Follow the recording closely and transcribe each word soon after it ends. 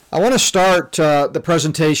I want to start the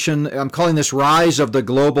presentation, I'm calling this Rise of the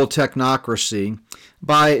Global Technocracy,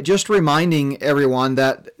 by just reminding everyone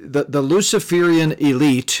that the Luciferian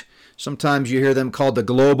elite, sometimes you hear them called the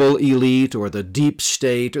global elite or the deep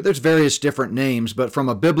state, or there's various different names, but from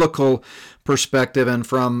a biblical perspective and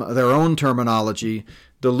from their own terminology,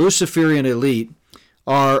 the Luciferian elite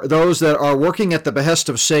are those that are working at the behest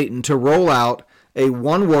of Satan to roll out a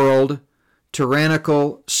one-world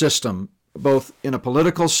tyrannical system, both in a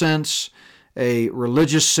political sense, a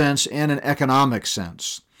religious sense, and an economic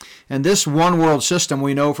sense. And this one-world system,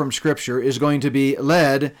 we know from Scripture, is going to be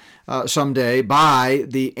led someday by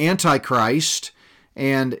the Antichrist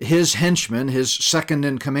and his henchman, his second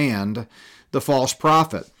in command, the false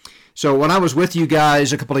prophet. So when I was with you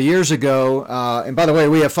guys a couple of years ago, and by the way,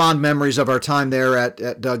 we have fond memories of our time there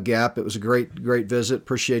at Doug Gap. It was a great visit.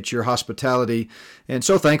 Appreciate your hospitality, and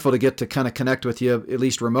so thankful to get to kind of connect with you, at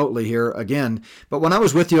least remotely here again. But when I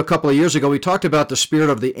was with you a couple of years ago, we talked about the spirit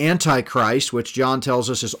of the Antichrist, which John tells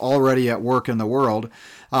us is already at work in the world.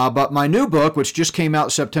 But my new book, which just came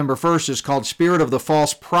out September 1st, is called Spirit of the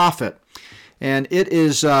False Prophet, and it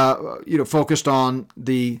is focused on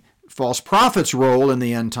the false prophet's role in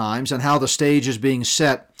the end times and how the stage is being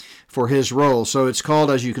set for his role. So it's called,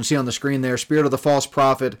 as you can see on the screen there, Spirit of the False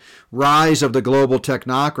Prophet, Rise of the Global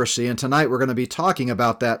Technocracy. And tonight we're going to be talking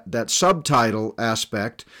about that subtitle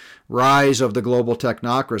aspect, Rise of the Global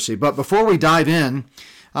Technocracy. But before we dive in,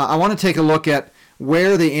 I want to take a look at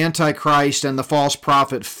where the Antichrist and the false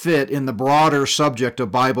prophet fit in the broader subject of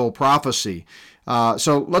Bible prophecy.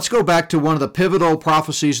 So let's go back to one of the pivotal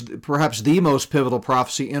prophecies, perhaps the most pivotal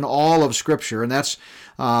prophecy in all of Scripture, and that's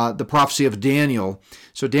the prophecy of Daniel.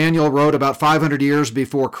 So Daniel wrote about 500 years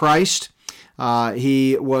before Christ.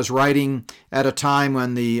 He was writing at a time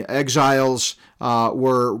when the exiles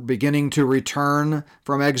were beginning to return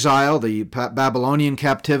from exile. The Babylonian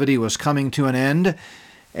captivity was coming to an end,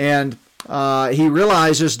 and he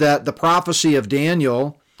realizes that the prophecy of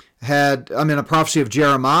Daniel a prophecy of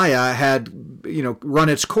Jeremiah had, run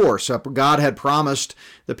its course. God had promised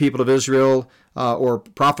the people of Israel, or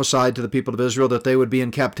prophesied to the people of Israel, that they would be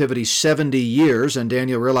in captivity 70 years, and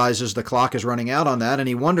Daniel realizes the clock is running out on that, and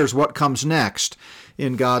he wonders what comes next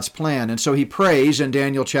in God's plan. And so he prays in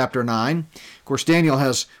Daniel chapter 9. Of course, Daniel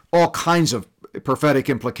has all kinds of prophetic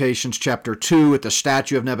implications. Chapter 2 at the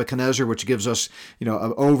statue of Nebuchadnezzar, which gives us, an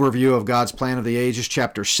overview of God's plan of the ages.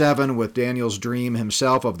 Chapter 7 with Daniel's dream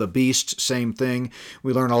himself of the beast, same thing.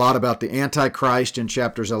 We learn a lot about the Antichrist in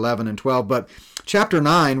chapters 11 and 12. But chapter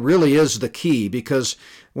 9 really is the key, because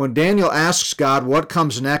when Daniel asks God, what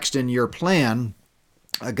comes next in your plan,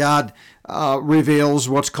 God reveals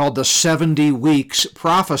what's called the 70 weeks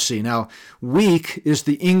prophecy. Now, week is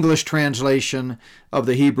the English translation of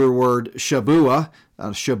the Hebrew word Shabuah.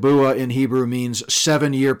 Shabuah in Hebrew means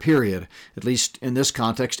 7-year period, at least in this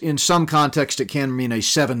context. In some context, it can mean a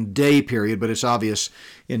 7-day period, but it's obvious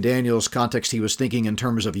in Daniel's context he was thinking in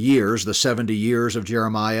terms of years, the 70 years of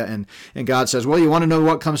Jeremiah. And God says, well, you want to know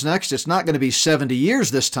what comes next? It's not going to be 70 years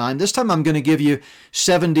this time. This time I'm going to give you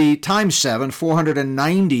 70 times 7,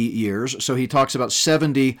 490 years. So he talks about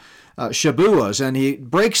 70 Shabuahs, and he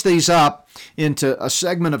breaks these up into a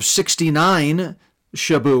segment of 69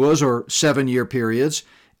 Shabuahs, or 7-year periods,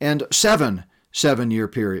 and 7 7-year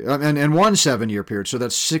period, and 1 7-year period. So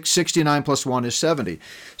that's 69 plus 1 is 70.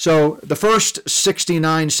 So the first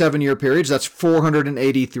 69 7-year periods, that's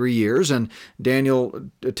 483 years. And Daniel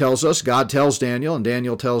tells us, God tells Daniel, and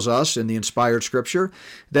Daniel tells us in the inspired scripture,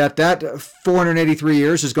 that 483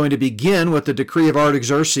 years is going to begin with the decree of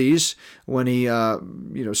Artaxerxes when he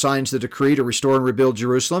signs the decree to restore and rebuild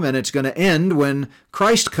Jerusalem, and it's going to end when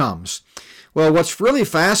Christ comes. Well, what's really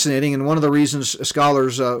fascinating, and one of the reasons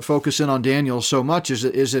scholars focus in on Daniel so much, is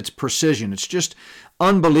its precision. It's just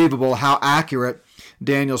unbelievable how accurate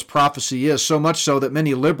Daniel's prophecy is, so much so that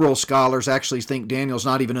many liberal scholars actually think Daniel's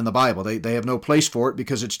not even in the Bible. They have no place for it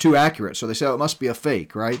because it's too accurate. So they say, oh, it must be a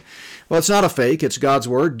fake, right? Well, it's not a fake. It's God's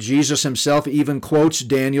word. Jesus himself even quotes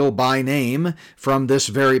Daniel by name from this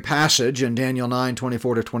very passage in Daniel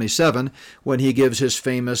 9:24-27 when he gives his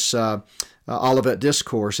famous Olivet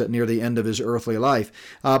Discourse at near the end of his earthly life.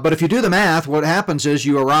 But if you do the math, what happens is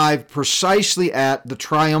you arrive precisely at the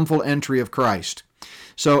triumphal entry of Christ.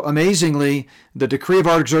 So amazingly, the decree of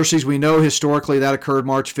Artaxerxes, we know historically that occurred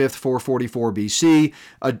March 5th, 444 BC.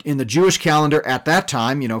 In the Jewish calendar at that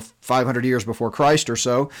time, 500 years before Christ or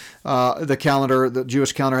so, the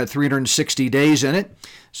Jewish calendar had 360 days in it.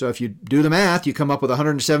 So if you do the math, you come up with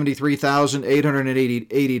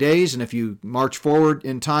 173,880 days, and if you march forward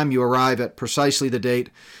in time, you arrive at precisely the date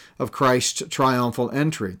of Christ's triumphal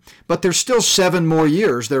entry. But there's still 7 more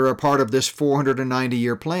years that are a part of this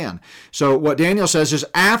 490-year plan. So what Daniel says is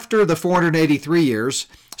after the 483 years,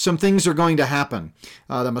 some things are going to happen.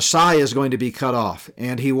 The Messiah is going to be cut off,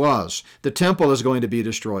 and he was. The temple is going to be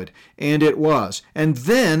destroyed, and it was. And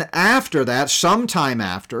then after that, sometime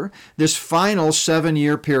after, this final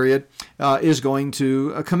 7-year period is going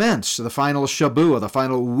to commence, the final Shabuah, the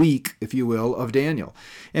final week, if you will, of Daniel.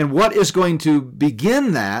 And what is going to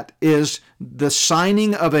begin that is the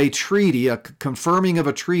signing of a treaty, a confirming of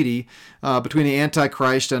a treaty between the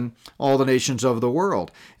Antichrist and all the nations of the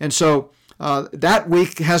world. And so that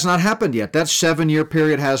week has not happened yet. That 7-year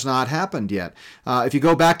period has not happened yet. If you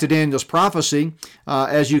go back to Daniel's prophecy,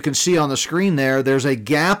 as you can see on the screen there's a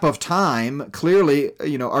gap of time clearly,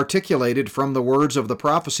 articulated from the words of the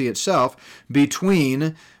prophecy itself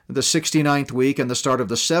between the 69th week and the start of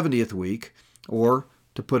the 70th week, or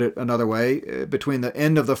to put it another way, between the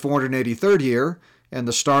end of the 483rd year and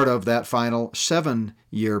the start of that final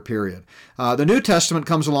 7-year period. The New Testament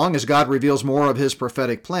comes along as God reveals more of his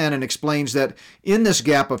prophetic plan and explains that in this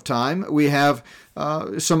gap of time, we have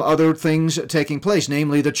some other things taking place,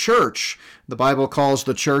 namely the church. The Bible calls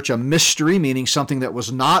the church a mystery, meaning something that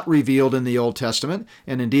was not revealed in the Old Testament,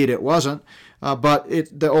 and indeed it wasn't. But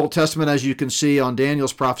the Old Testament, as you can see on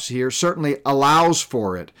Daniel's prophecy here, certainly allows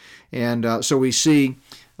for it. And so we see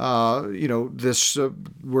this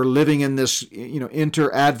we're living in this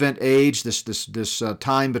inter-Advent age, this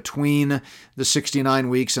time between the 69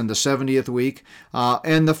 weeks and the 70th week,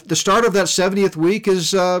 and the start of that 70th week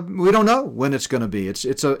is we don't know when it's going to be. It's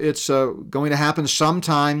going to happen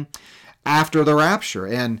sometime after the rapture,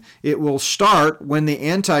 and it will start when the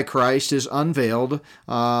Antichrist is unveiled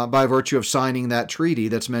by virtue of signing that treaty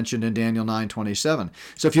that's mentioned in Daniel 9:27.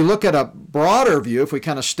 So if you look at a broader view, if we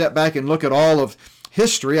kind of step back and look at all of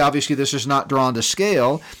history, obviously this is not drawn to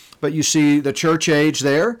scale, but you see the church age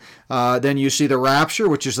there. Then you see the rapture,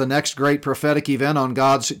 which is the next great prophetic event on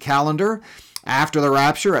God's calendar. After the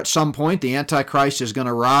rapture, at some point, the Antichrist is going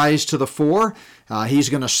to rise to the fore. He's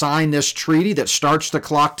going to sign this treaty that starts the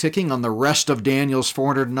clock ticking on the rest of Daniel's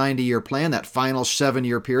 490-year plan, that final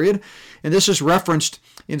 7-year period. And this is referenced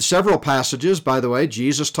in several passages, by the way.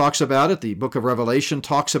 Jesus talks about it. The book of Revelation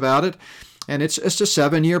talks about it. And it's a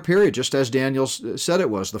 7-year period, just as Daniel said it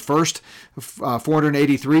was. The first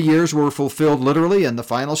 483 years were fulfilled literally, and the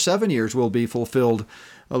final 7 years will be fulfilled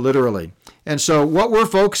literally. And so what we're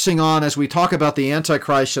focusing on as we talk about the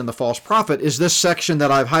Antichrist and the false prophet is this section that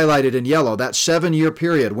I've highlighted in yellow, that 7-year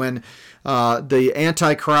period when the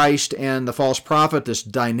Antichrist and the false prophet, this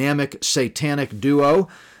dynamic satanic duo,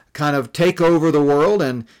 kind of take over the world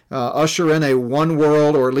and usher in a one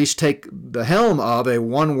world, or at least take the helm of a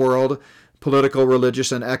one world political,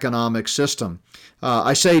 religious, and economic system.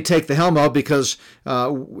 I say take the helm of because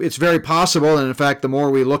it's very possible, and in fact, the more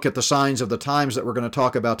we look at the signs of the times that we're going to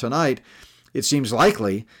talk about tonight, it seems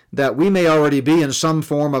likely that we may already be in some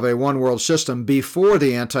form of a one-world system before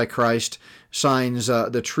the Antichrist signs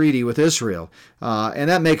the treaty with Israel. And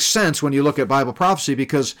that makes sense when you look at Bible prophecy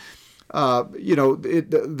because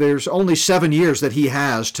there's only 7 years that he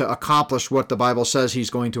has to accomplish what the Bible says he's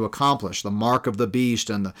going to accomplish, the mark of the beast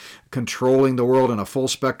and the controlling the world in a full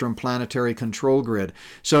spectrum planetary control grid.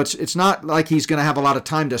 So it's not like he's going to have a lot of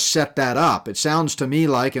time to set that up. It sounds to me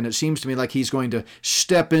like, and it seems to me like he's going to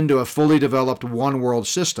step into a fully developed one world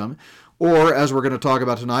system, or as we're going to talk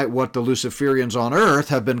about tonight, what the Luciferians on earth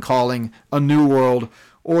have been calling a new world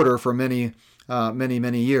order for many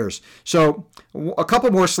years. So a couple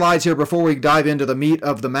more slides here before we dive into the meat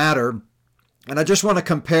of the matter. And I just want to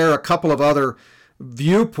compare a couple of other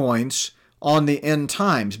viewpoints on the end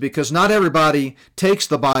times, because not everybody takes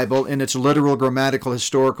the Bible in its literal, grammatical,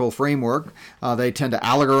 historical framework. They tend to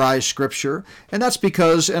allegorize Scripture. And that's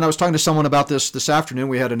because, and I was talking to someone about this afternoon,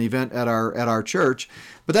 we had an event at our church,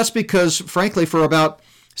 but that's because, frankly, for about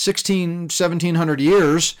 1700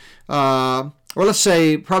 years, or let's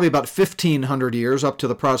say probably about 1,500 years up to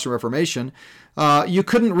the Protestant Reformation, you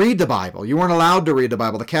couldn't read the Bible. You weren't allowed to read the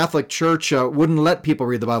Bible. The Catholic Church wouldn't let people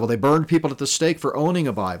read the Bible. They burned people at the stake for owning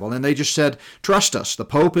a Bible. And they just said, trust us. The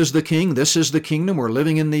Pope is the king. This is the kingdom. We're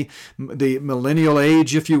living in the millennial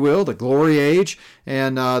age, if you will, the glory age.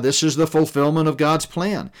 And this is the fulfillment of God's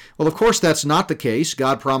plan. Well, of course, that's not the case.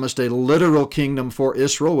 God promised a literal kingdom for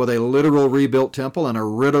Israel with a literal rebuilt temple and a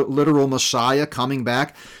literal Messiah coming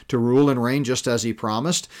back to rule and reign just just as he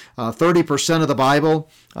promised. 30% of the Bible,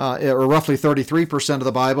 or roughly 33% of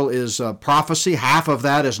the Bible, is prophecy. Half of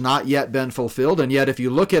that has not yet been fulfilled. And yet, if you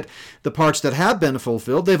look at the parts that have been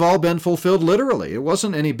fulfilled, they've all been fulfilled literally. It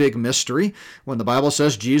wasn't any big mystery. When the Bible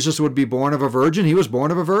says Jesus would be born of a virgin, he was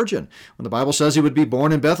born of a virgin. When the Bible says he would be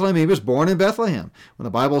born in Bethlehem, he was born in Bethlehem. When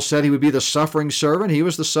the Bible said he would be the suffering servant, he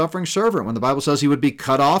was the suffering servant. When the Bible says he would be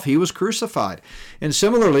cut off, he was crucified. And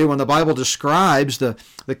similarly, when the Bible describes the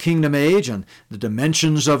kingdom age and the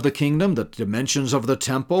dimensions of the kingdom, the dimensions of the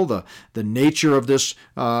temple, the nature of this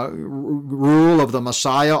rule of the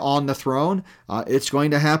Messiah on the throne, it's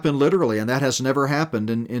going to happen literally, and that has never happened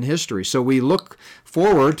in history. So we look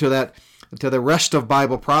forward to the rest of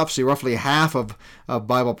Bible prophecy. Roughly half of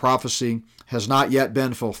Bible prophecy has not yet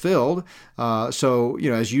been fulfilled. So,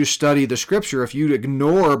 as you study the Scripture, if you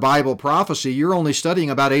ignore Bible prophecy, you're only studying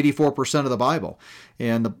about 84% of the Bible.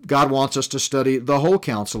 And God wants us to study the whole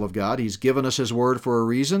counsel of God. He's given us His Word for a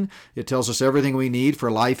reason. It tells us everything we need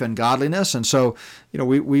for life and godliness. And so,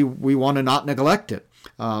 we want to not neglect it.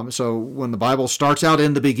 So when the Bible starts out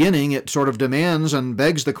in the beginning, it sort of demands and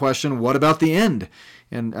begs the question, what about the end?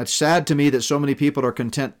 And it's sad to me that so many people are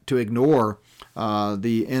content to ignore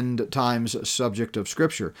the end times subject of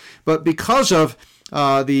Scripture. But because of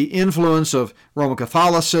the influence of Roman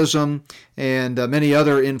Catholicism and many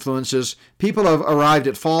other influences, people have arrived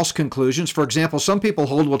at false conclusions. For example, some people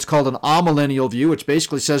hold what's called an amillennial view, which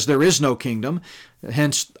basically says there is no kingdom,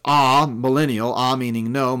 hence millennial,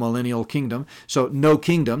 meaning no, millennial kingdom, so no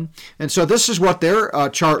kingdom. And so this is what their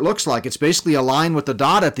chart looks like. It's basically a line with the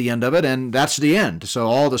dot at the end of it, and that's the end. So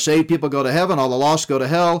all the saved people go to heaven, all the lost go to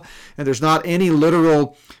hell, and there's not any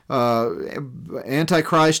literal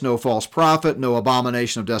Antichrist, no false prophet, no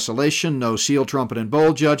abomination of desolation, no seal, trumpet, and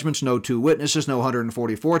bowl judgments, no 2 witnesses, no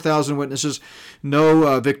 144,000 witnesses,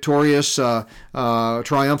 no victorious,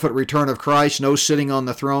 triumphant return of Christ, no sitting on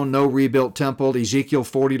the throne, no rebuilt temple. Ezekiel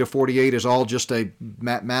 40 to 48 is all just a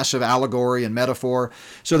massive allegory and metaphor.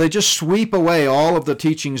 So they just sweep away all of the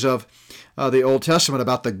teachings of the Old Testament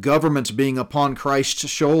about the governments being upon Christ's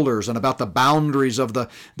shoulders and about the boundaries of the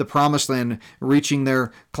promised land reaching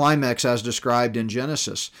their climax as described in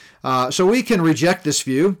Genesis. So we can reject this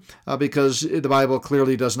view because the Bible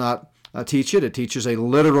clearly does not teach it. It teaches a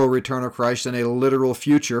literal return of Christ and a literal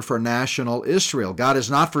future for national Israel. God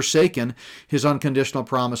has not forsaken His unconditional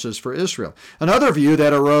promises for Israel. Another view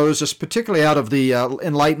that arose, particularly out of the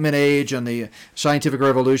Enlightenment age and the scientific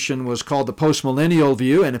revolution, was called the postmillennial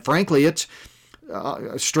view, and frankly, it's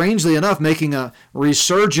strangely enough, making a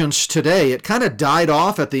resurgence today. It kind of died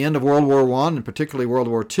off at the end of World War I and particularly World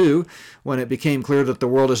War II, when it became clear that the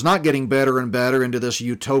world is not getting better and better into this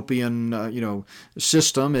utopian,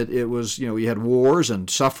 system. It was, we had wars and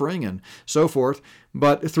suffering and so forth.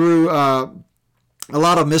 But through a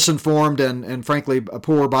lot of misinformed and frankly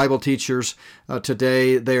poor Bible teachers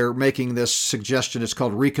today, they're making this suggestion. It's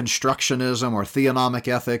called Reconstructionism or theonomic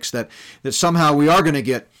ethics, that somehow we are going to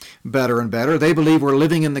get better and better. They believe we're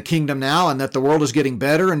living in the kingdom now and that the world is getting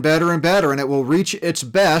better and better and better, and it will reach its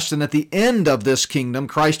best, and at the end of this kingdom,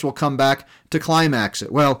 Christ will come back to climax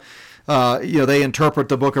it. Well, they interpret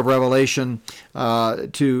the book of Revelation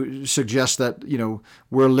to suggest that,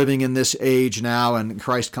 we're living in this age now and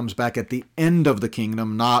Christ comes back at the end of the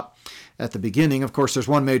kingdom, not at the beginning. Of course, there's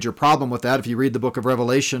one major problem with that. If you read the book of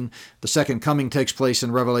Revelation, the second coming takes place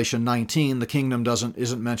in Revelation 19. The kingdom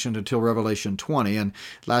isn't mentioned until Revelation 20. And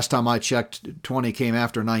last time I checked, 20 came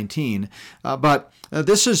after 19. But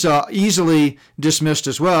this is easily dismissed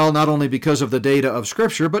as well, not only because of the data of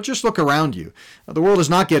Scripture, but just look around you. The world is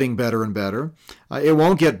not getting better and better. It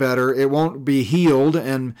won't get better. It won't be healed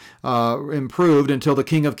and improved until the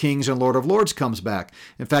King of Kings and Lord of Lords comes back.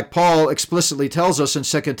 In fact, Paul explicitly tells us in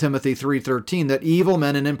 2 Timothy 3:13 that evil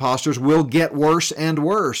men and impostors will get worse and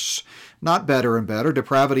worse, not better and better.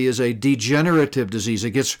 Depravity is a degenerative disease.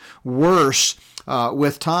 It gets worse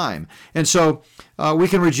with time. And so we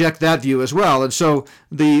can reject that view as well. And so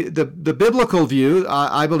the biblical view,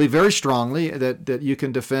 I believe very strongly that you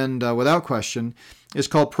can defend without question, is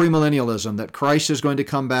called premillennialism, that Christ is going to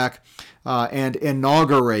come back and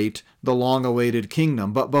inaugurate the long-awaited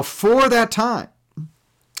kingdom. But before that time,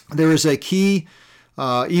 there is a key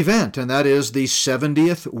event, and that is the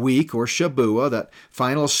 70th week, or Shabuah, that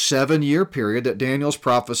final 7-year period that Daniel's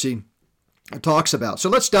prophecy talks about. So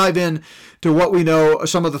let's dive in to what we know,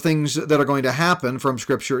 some of the things that are going to happen from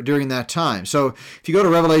Scripture during that time. So if you go to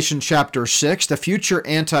Revelation chapter 6, the future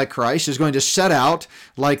Antichrist is going to set out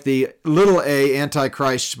like the little a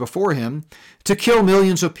Antichrists before him to kill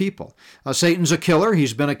millions of people. Satan's a killer.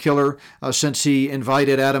 He's been a killer since he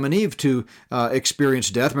invited Adam and Eve to experience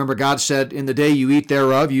death. Remember, God said, in the day you eat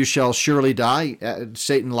thereof, you shall surely die.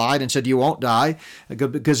 Satan lied and said, you won't die,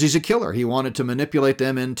 because he's a killer. He wanted to manipulate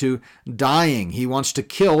them into dying. He wants to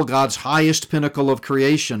kill God's highest pinnacle of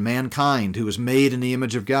creation, mankind, who was made in the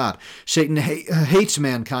image of God. Satan hates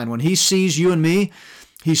mankind. When he sees you and me,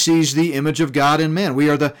 he sees the image of God in man. We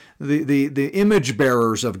are the image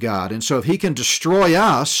bearers of God. And so if he can destroy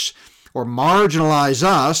us or marginalize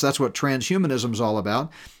us, that's what transhumanism is all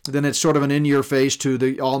about, then it's sort of an in-your-face to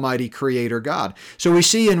the almighty creator God. So we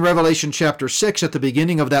see in Revelation chapter 6, at the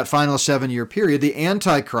beginning of that final 7-year period, the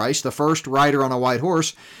Antichrist, the first rider on a white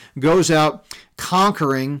horse, goes out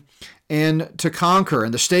conquering and to conquer.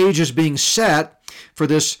 And the stage is being set for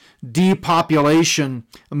this depopulation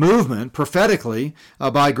movement prophetically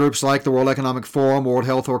by groups like the World Economic Forum, World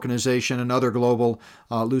Health Organization, and other global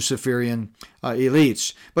Luciferian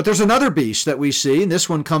elites. But there's another beast that we see, and this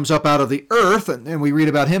one comes up out of the earth, and we read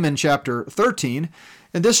about him in chapter 13.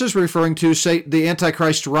 And this is referring to the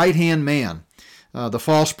Antichrist's right-hand man, the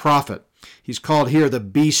false prophet. He's called here the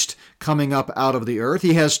beast coming up out of the earth.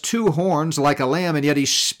 He has 2 horns like a lamb, and yet he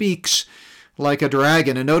speaks like a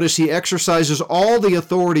dragon. And notice he exercises all the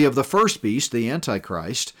authority of the first beast, the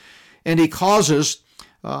Antichrist, and he causes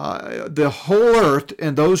the whole earth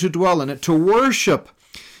and those who dwell in it to worship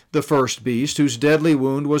the first beast, whose deadly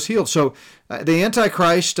wound was healed. So the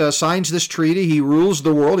Antichrist signs this treaty. He rules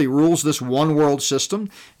the world. He rules this one world system.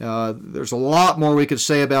 There's a lot more we could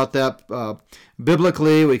say about that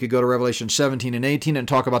biblically. We could go to Revelation 17 and 18 and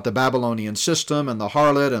talk about the Babylonian system and the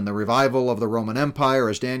harlot and the revival of the Roman Empire,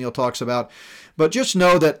 as Daniel talks about. But just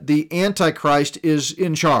know that the Antichrist is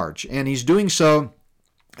in charge, and he's doing so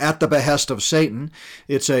at the behest of Satan.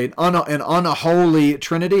 It's an unholy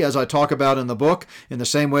trinity, as I talk about in the book, in the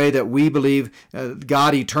same way that we believe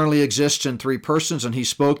God eternally exists in 3 persons, and he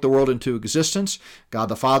spoke the world into existence. God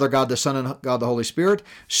the Father, God the Son, and God the Holy Spirit.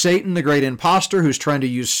 Satan, the great imposter, who's trying to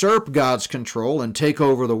usurp God's control and take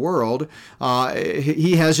over the world,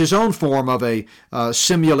 he has his own form of a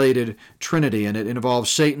simulated trinity, and it involves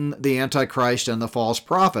Satan, the Antichrist, and the false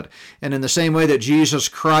prophet. And in the same way that Jesus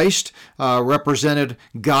Christ represented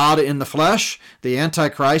God in the flesh, the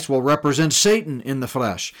Antichrist will represent Satan in the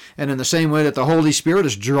flesh. And in the same way that the Holy Spirit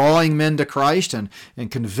is drawing men to Christ and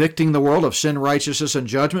convicting the world of sin, righteousness, and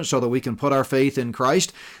judgment so that we can put our faith in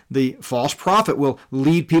Christ, the false prophet will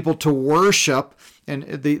lead people to worship and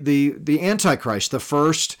the Antichrist, the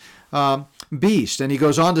first beast. And he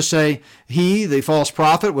goes on to say, he, the false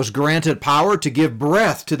prophet, was granted power to give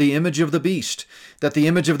breath to the image of the beast, that the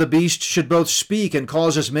image of the beast should both speak and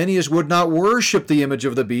cause as many as would not worship the image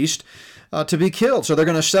of the beast to be killed. So they're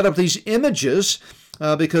going to set up these images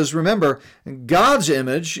because remember, God's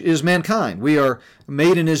image is mankind. We are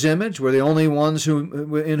made in his image. We're the only ones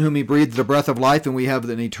in whom he breathed the breath of life, and we have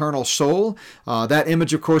an eternal soul. That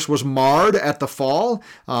image, of course, was marred at the fall.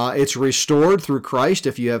 It's restored through Christ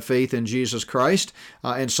if you have faith in Jesus Christ.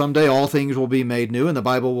 And someday all things will be made new, and the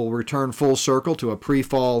Bible will return full circle to a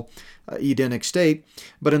pre-fall Edenic state.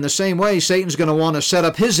 But in the same way, Satan's going to want to set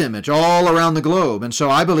up his image all around the globe. And so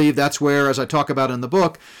I believe that's where, as I talk about in the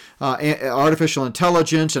book, artificial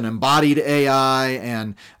intelligence and embodied AI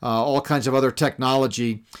and all kinds of other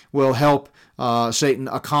technology will help Satan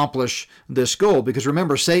accomplish this goal. Because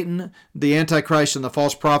remember, Satan, the Antichrist, and the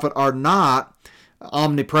false prophet are not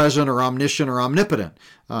omnipresent or omniscient or omnipotent.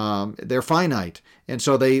 They're finite. And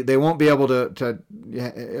so they won't be able to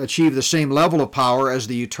achieve the same level of power as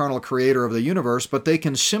the eternal creator of the universe, but they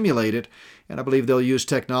can simulate it, and I believe they'll use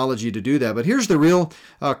technology to do that. But here's the real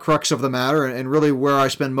crux of the matter, and really where I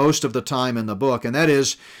spend most of the time in the book, and that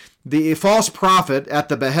is the false prophet, at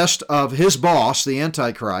the behest of his boss, the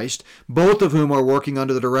Antichrist, both of whom are working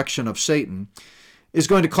under the direction of Satan, is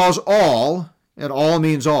going to cause all, and all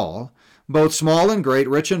means all, both small and great,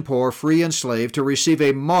 rich and poor, free and slave, to receive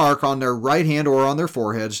a mark on their right hand or on their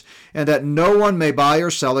foreheads, and that no one may buy or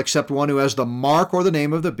sell except one who has the mark or the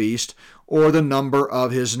name of the beast or the number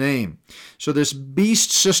of his name. So this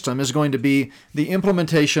beast system is going to be the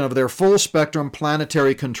implementation of their full spectrum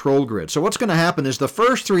planetary control grid. So what's going to happen is the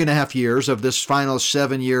first 3.5 years of this final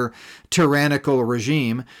 7-year tyrannical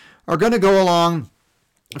regime are going to go along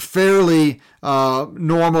fairly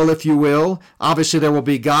normal, if you will. Obviously, there will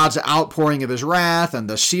be God's outpouring of his wrath and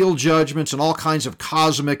the seal judgments and all kinds of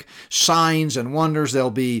cosmic signs and wonders. There'll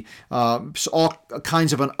be all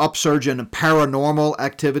kinds of an upsurge in paranormal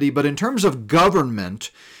activity. But in terms of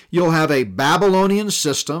government, You'll have a Babylonian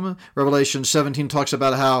system. Revelation 17 talks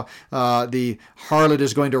about how the harlot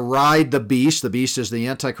is going to ride the beast. The beast is the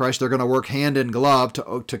Antichrist. They're going to work hand in glove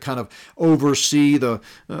to kind of oversee the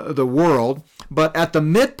world. But at the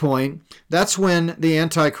midpoint, that's when the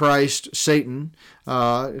Antichrist, Satan,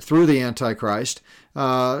 through the Antichrist,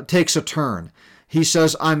 takes a turn. He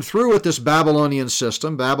says, I'm through with this Babylonian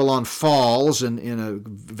system. Babylon falls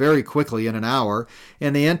very quickly, in an hour,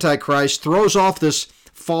 and the Antichrist throws off this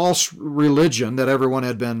false religion that everyone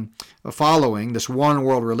had been following, this one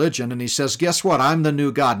world religion, and he says, guess what? I'm the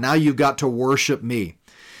new God. Now you've got to worship me.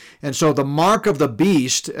 And so the mark of the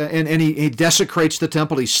beast, and he desecrates the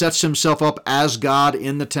temple. He sets himself up as God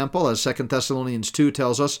in the temple, as 2 Thessalonians 2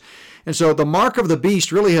 tells us. And so the mark of the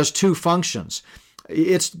beast really has two functions.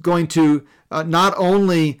 It's going to not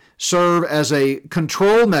only serve as a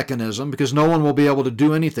control mechanism, because no one will be able to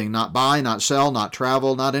do anything, not buy, not sell, not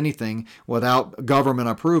travel, not anything without government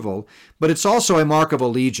approval, but it's also a mark of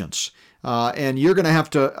allegiance. And you're going to have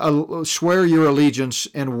to swear your allegiance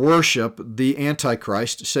and worship the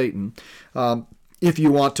Antichrist, Satan, if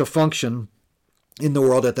you want to function in the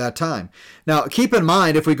world at that time. Now, keep in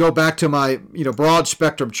mind, if we go back to my broad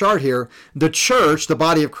spectrum chart here, the church, the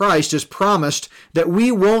body of Christ, is promised that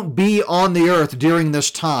we won't be on the earth during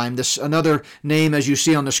this time. This, another name, as you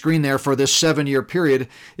see on the screen there, for this 7-year period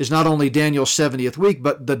is not only Daniel's 70th week,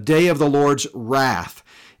 but the day of the Lord's wrath.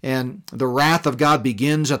 And the wrath of God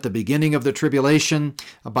begins at the beginning of the tribulation.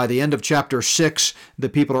 By the end of chapter 6, the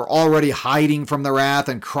people are already hiding from the wrath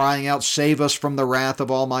and crying out, save us from the wrath of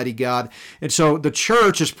Almighty God. And so the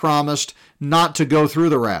church is promised not to go through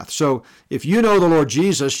the wrath. So if you know the Lord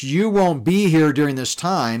Jesus, you won't be here during this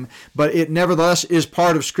time, but it nevertheless is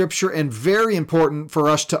part of Scripture and very important for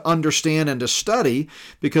us to understand and to study,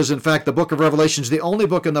 because in fact the book of Revelation is the only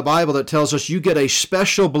book in the Bible that tells us you get a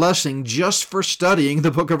special blessing just for studying the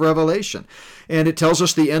book of Revelation. And it tells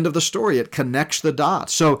us the end of the story. It connects the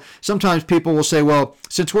dots. So sometimes people will say, well,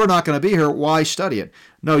 since we're not going to be here, why study it?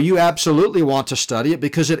 No, you absolutely want to study it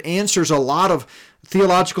because it answers a lot of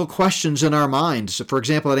theological questions in our minds. For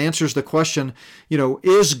example, it answers the question,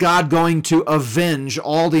 is God going to avenge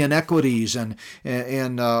all the inequities and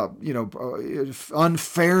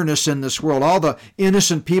unfairness in this world, all the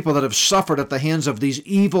innocent people that have suffered at the hands of these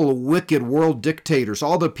evil, wicked world dictators,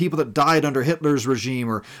 all the people that died under Hitler's regime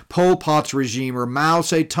or Pol Pot's regime or Mao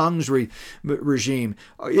Zedong's regime?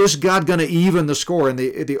 Is God going to even the score? And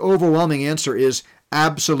the overwhelming answer is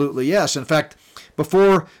absolutely yes. In fact,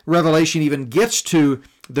 before Revelation even gets to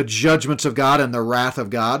the judgments of God and the wrath of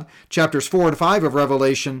God, chapters 4 and 5 of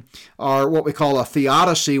Revelation are what we call a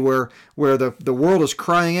theodicy, where the world is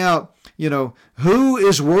crying out, who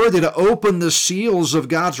is worthy to open the seals of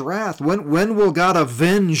God's wrath? When will God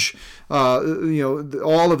avenge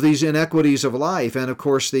all of these inequities of life? And of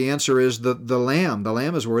course, the answer is the Lamb. The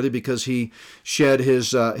Lamb is worthy because he shed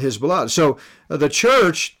his blood. So the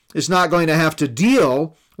church is not going to have to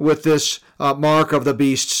deal with this mark of the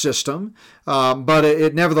beast system, but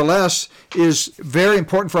it nevertheless is very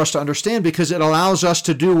important for us to understand, because it allows us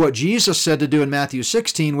to do what Jesus said to do in Matthew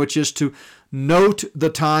 16, which is to note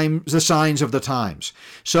the signs of the times.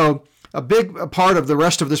 So a big part of the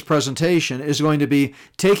rest of this presentation is going to be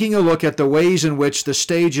taking a look at the ways in which the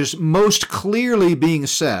stage is most clearly being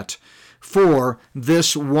set for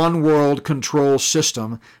this one world control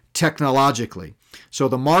system technologically. So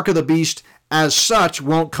the mark of the beast as such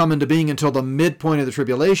won't come into being until the midpoint of the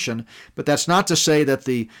tribulation, but that's not to say that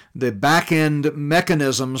the back-end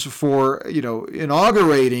mechanisms for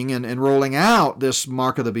inaugurating and rolling out this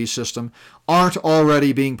mark of the beast system aren't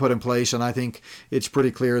already being put in place, and I think it's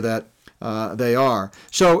pretty clear that they are.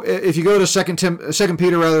 So if you go to 2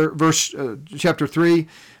 Peter, chapter 3,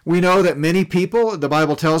 we know that many people, the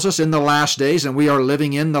Bible tells us, in the last days, and we are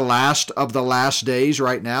living in the last of the last days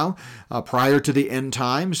right now, prior to the end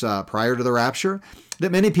times, prior to the rapture,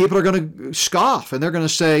 that many people are going to scoff, and they're going to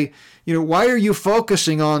say, why are you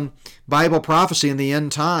focusing on Bible prophecy in the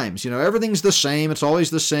end times? Everything's the same. It's always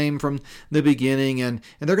the same from the beginning, and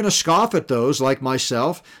they're going to scoff at those like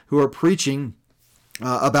myself who are preaching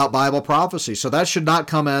about Bible prophecy. So that should not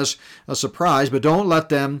come as a surprise, but don't let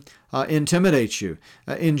them intimidate you.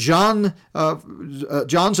 In John's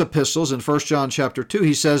epistles, in 1 John chapter 2,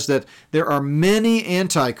 he says that there are many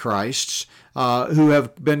antichrists who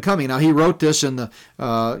have been coming. Now, he wrote this in the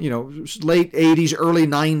late 80s, early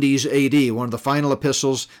 90s AD. One of the final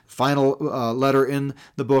epistles, final letter in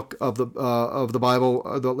the book of the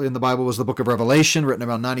Bible. In the Bible was the book of Revelation, written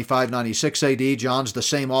around 95, 96 AD. John's the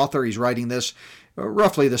same author. He's writing this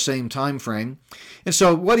roughly the same time frame. And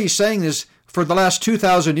so what he's saying is, for the last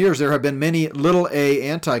 2,000 years, there have been many little a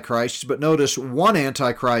antichrists, but notice one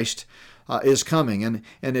antichrist is coming.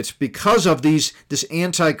 And it's because of this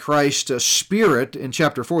Antichrist spirit. In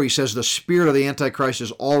chapter 4, he says the spirit of the Antichrist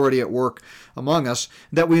is already at work among us,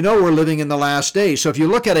 that we know we're living in the last days. So if you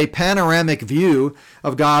look at a panoramic view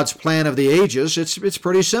of God's plan of the ages, it's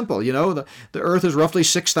pretty simple. You know, the earth is roughly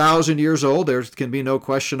 6,000 years old. There can be no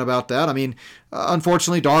question about that. I mean,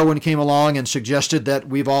 unfortunately, Darwin came along and suggested that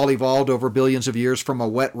we've all evolved over billions of years from a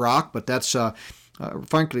wet rock, but that's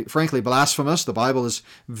frankly blasphemous. The Bible is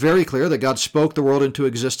very clear that God spoke the world into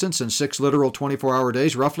existence in 6 literal 24-hour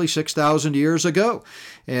days, roughly 6,000 years ago.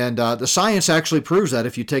 And the science actually proves that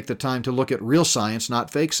if you take the time to look at real science,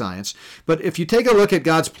 not fake science. But if you take a look at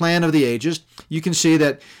God's plan of the ages, you can see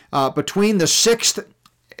that between the 6th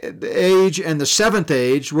age and the 7th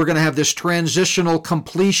age, we're going to have this transitional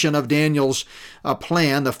completion of Daniel's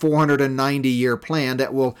plan, the 490-year plan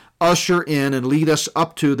that will usher in and lead us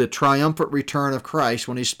up to the triumphant return of Christ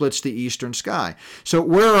when he splits the eastern sky. So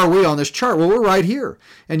where are we on this chart? Well, we're right here.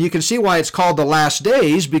 And you can see why it's called the last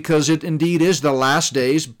days, because it indeed is the last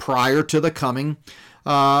days prior to the coming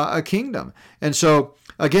kingdom. And so,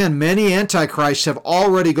 again, many antichrists have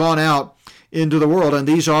already gone out into the world, and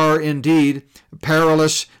these are indeed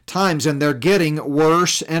perilous times, and they're getting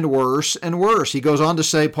worse and worse and worse. He goes on to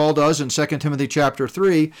say, Paul does in 2 Timothy chapter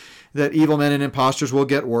 3, that evil men and impostors will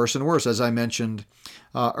get worse and worse, as I mentioned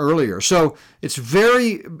earlier. So it's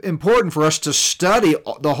very important for us to study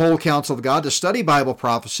the whole counsel of God, to study Bible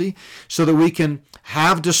prophecy, so that we can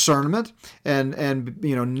have discernment and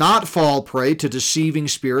not fall prey to deceiving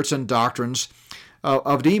spirits and doctrines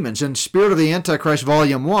of demons. In Spirit of the Antichrist,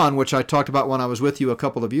 Volume 1, which I talked about when I was with you a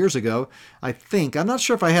couple of years ago, I'm not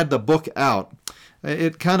sure if I had the book out.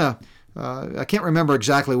 It kind of, I can't remember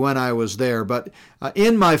exactly when I was there, but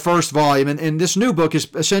in my first volume, and this new book is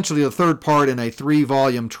essentially the third part in a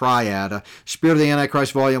 3-volume triad, Spirit of the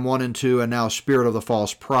Antichrist, Volume 1 and 2, and now Spirit of the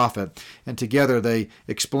False Prophet. And together they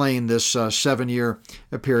explain this 7-year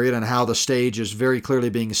period and how the stage is very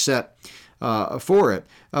clearly being set for it.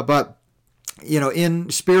 But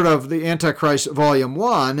in Spirit of the Antichrist, Volume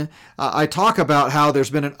 1, I talk about how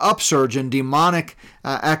there's been an upsurge in demonic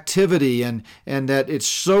activity, and that it's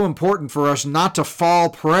so important for us not to fall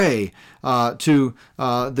prey to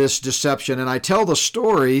this deception. And I tell the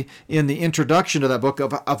story in the introduction to that book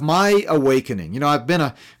of my awakening. I've been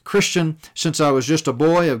a Christian since I was just a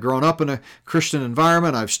boy. I've grown up in a Christian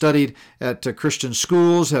environment. I've studied at Christian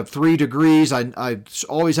schools, have 3 degrees. I've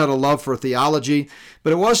always had a love for theology.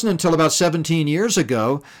 But it wasn't until about 17 years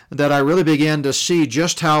ago that I really began to see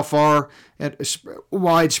just how far and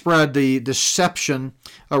widespread the deception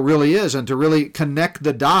really is, and to really connect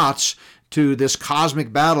the dots to this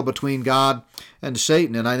cosmic battle between God and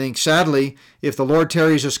Satan. And I think, sadly, if the Lord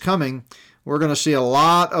tarries his coming, we're going to see a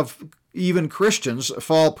lot of even Christians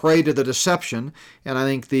fall prey to the deception. And I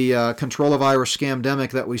think the control of virus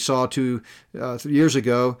scamdemic that we saw 3 years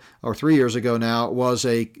ago now was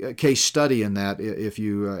a case study in that, if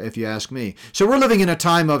you ask me. So we're living in a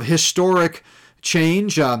time of historic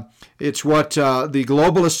change. It's what the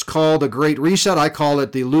globalists call the Great Reset. I call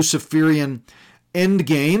it the Luciferian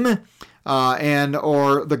Endgame,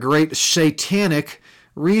 or the Great Satanic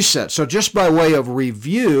Reset. So just by way of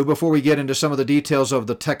review, before we get into some of the details of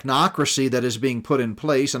the technocracy that is being put in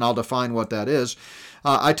place, and I'll define what that is,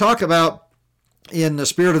 I talk about in the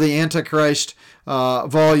Spirit of the Antichrist,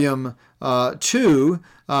 Volume 2,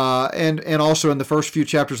 and also in the first few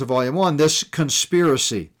chapters of Volume 1, this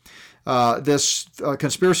conspiracy. This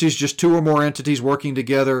conspiracy is just 2 or more entities working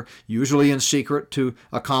together, usually in secret, to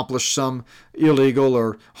accomplish some illegal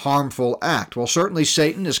or harmful act. Well, certainly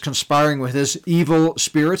Satan is conspiring with his evil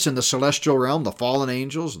spirits in the celestial realm, the fallen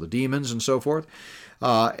angels, the demons, and so forth.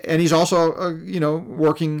 And he's also,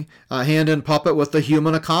 working hand in puppet with the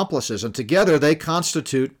human accomplices. And together they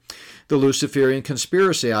constitute the Luciferian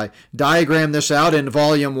conspiracy. I diagram this out in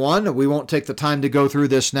Volume 1. We won't take the time to go through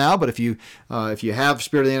this now, but if you have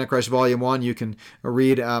Spirit of the Antichrist Volume 1, you can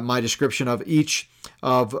read my description of each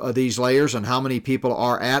of these layers and how many people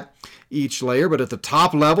are at each layer. But at the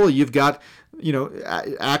top level, you've got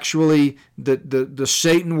actually the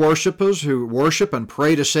Satan worshipers who worship and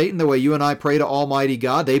pray to Satan the way you and I pray to Almighty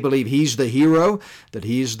God. They believe he's the hero, that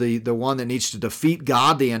he's the one that needs to defeat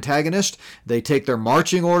God, the antagonist. They take their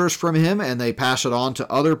marching orders from him and they pass it on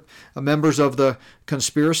to other members of the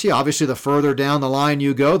conspiracy. Obviously, the further down the line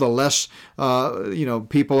you go, the less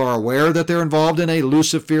people are aware that they're involved in a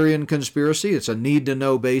Luciferian conspiracy. It's a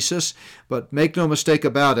need-to-know basis. But make no mistake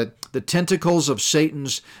about it, the tentacles of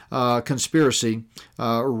Satan's conspiracy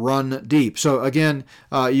run deep. So again,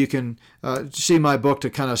 you can see my book to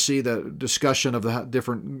kind of see the discussion of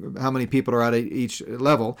the how many people are at each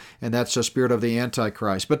level, and that's the spirit of the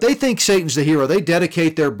Antichrist. But they think Satan's the hero. They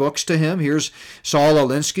dedicate their books to him. Here's Saul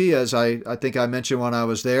Alinsky, as I think I mentioned when I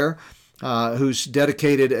was there, who's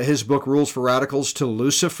dedicated his book Rules for Radicals to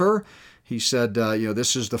Lucifer. He said,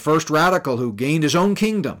 this is the first radical who gained his own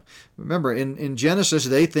kingdom. Remember, in Genesis,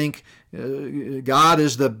 they think God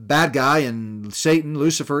is the bad guy and Satan,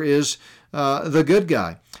 Lucifer, is the good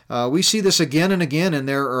guy. We see this again and again in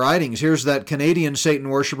their writings. Here's that Canadian Satan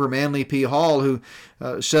worshiper, Manly P. Hall, who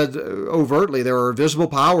said overtly, there are visible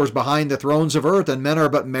powers behind the thrones of earth, and men are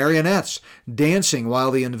but marionettes, dancing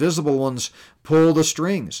while the invisible ones pull the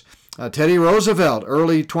strings. Teddy Roosevelt,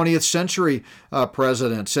 early 20th century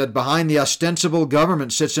president, said behind the ostensible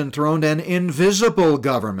government sits enthroned an invisible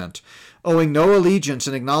government, owing no allegiance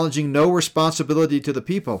and acknowledging no responsibility to the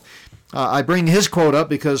people. I bring his quote up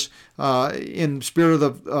because in Spirit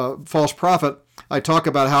of the False Prophet, I talk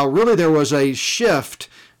about how really there was a shift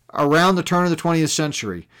around the turn of the 20th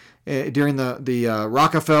century. During the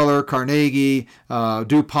Rockefeller, Carnegie,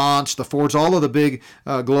 DuPonts, the Fords, all of the big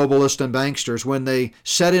globalists and banksters, when they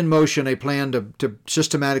set in motion a plan to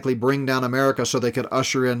systematically bring down America so they could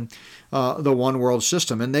usher in the one world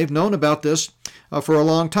system. And they've known about this for a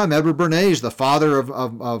long time. Edward Bernays, the father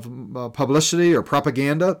of publicity or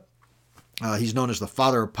propaganda, he's known as the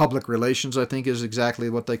father of public relations, I think is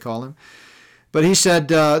exactly what they call him. But he said,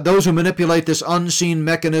 those who manipulate this unseen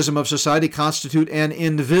mechanism of society constitute an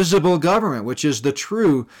invisible government, which is the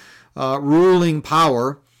true ruling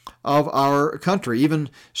power of our country. Even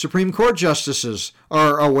Supreme Court justices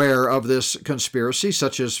are aware of this conspiracy,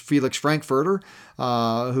 such as Felix Frankfurter,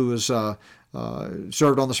 who was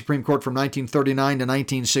served on the Supreme Court from 1939 to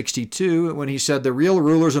 1962, when he said the real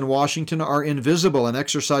rulers in Washington are invisible and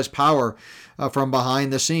exercise power from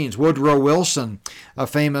behind the scenes. Woodrow Wilson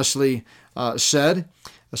famously said,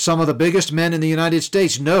 some of the biggest men in the United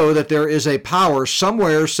States know that there is a power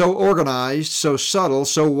somewhere so organized, so subtle,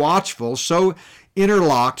 so watchful, so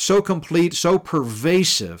interlocked, so complete, so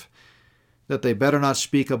pervasive that they better not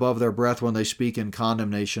speak above their breath when they speak in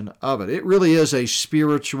condemnation of it. It really is a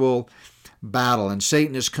spiritual battle, and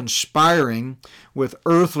Satan is conspiring with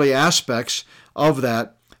earthly aspects of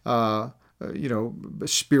that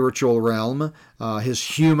spiritual realm, his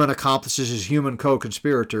human accomplices, his human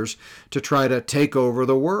co-conspirators, to try to take over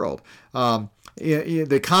the world.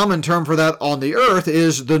 The common term for that on the earth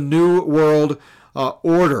is the New World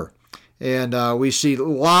Order. And we see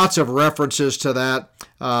lots of references to that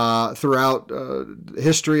throughout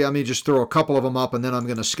history. Let me just throw a couple of them up, and then I'm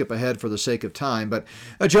going to skip ahead for the sake of time. But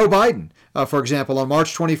Joe Biden, for example, on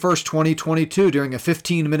March 21st, 2022, during a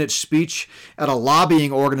 15-minute speech at a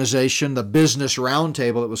lobbying organization, the Business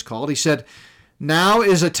Roundtable it was called, he said, now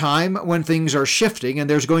is a time when things are shifting, and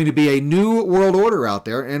there's going to be a new world order out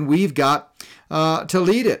there, and we've got to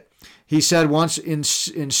lead it. He said once, in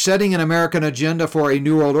setting an American agenda for a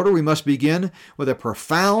new world order, we must begin with a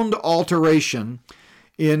profound alteration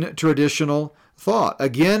in traditional thought.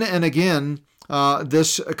 Again and again,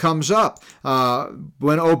 this comes up.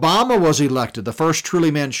 When Obama was elected, the first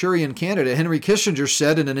truly Manchurian candidate, Henry Kissinger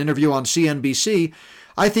said in an interview on CNBC,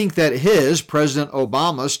 I think that President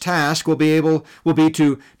Obama's task will be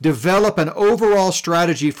to develop an overall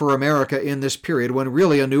strategy for America in this period when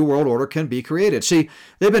really a new world order can be created. See,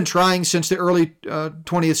 they've been trying since the early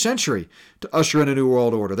 20th century to usher in a new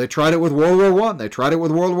world order. They tried it with World War I. They tried it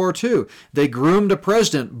with World War II. They groomed a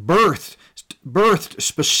president, birthed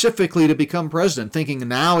specifically to become president, thinking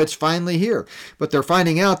now it's finally here. But they're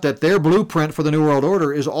finding out that their blueprint for the New World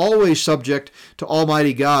Order is always subject to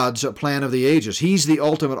Almighty God's plan of the ages. He's the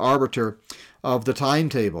ultimate arbiter of the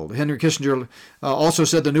timetable. Henry Kissinger also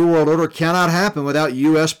said the New World Order cannot happen without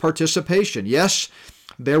U.S. participation. Yes,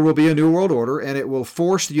 there will be a New World Order, and it will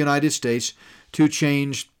force the United States to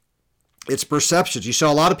change its perceptions. You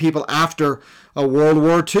saw a lot of people after World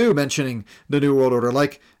War II mentioning the New World Order,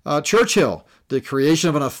 like Churchill. The creation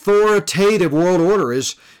of an authoritative world order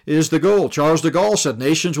is the goal. Charles de Gaulle said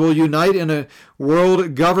nations will unite in a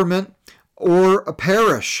world government or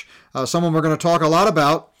perish. Someone we're going to talk a lot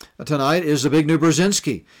about tonight is Zbigniew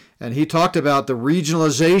Brzezinski. And he talked about the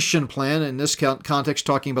regionalization plan, in this context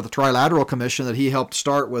talking about the Trilateral Commission that he helped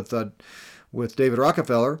start with David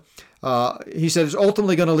Rockefeller. He said it's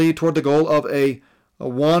ultimately going to lead toward the goal of a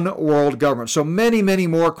one world government. So many, many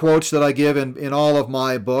more quotes that I give in all of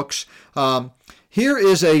my books. Here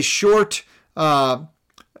is a short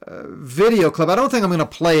video clip. I don't think I'm going to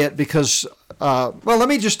play it because well, let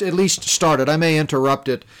me just at least start it. I may interrupt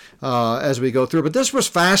it as we go through, but this was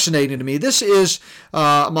fascinating to me. This is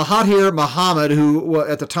Mahathir Mohamad, who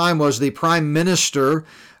at the time was the Prime Minister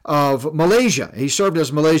of Malaysia. He served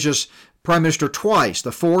as Malaysia's Prime Minister twice,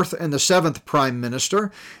 the fourth and the seventh Prime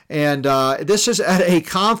Minister. And this is at a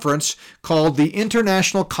conference called the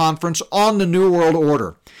International Conference on the New World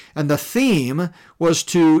Order. And the theme was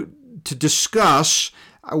to discuss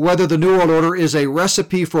whether the New World Order is a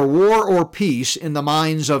recipe for war or peace in the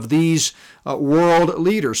minds of these world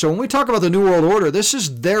leaders. So when we talk about the New World Order, this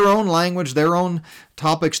is their own language, their own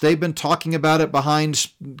topics. They've been talking about it behind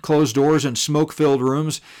closed doors and smoke-filled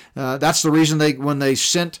rooms. That's the reason when they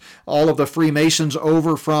sent all of the Freemasons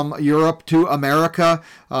over from Europe to America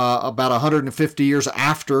about 150 years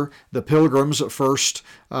after the Pilgrims first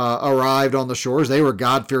arrived on the shores. They were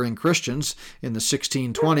God-fearing Christians in the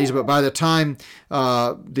 1620s, but by the time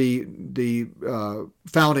the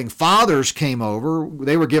founding fathers came over,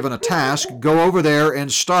 they were given a task: go over there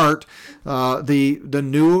and start the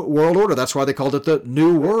New World Order. That's why they called it the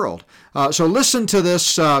New World. So listen to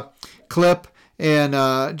this clip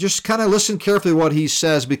and just kind of listen carefully to what he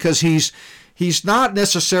says, because he's not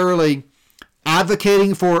necessarily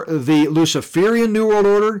advocating for the Luciferian New World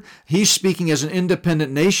Order. He's speaking as an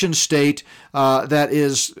independent nation state that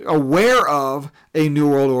is aware of a New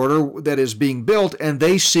World Order that is being built, and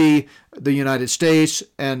they see the United States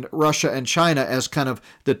and Russia and China as kind of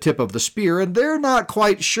the tip of the spear, and they're not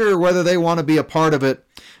quite sure whether they want to be a part of it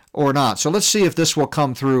or not. So let's see if this will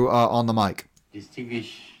come through on the mic.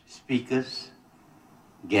 Distinguished speakers,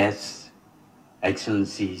 guests,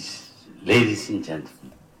 excellencies, ladies and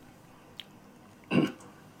gentlemen.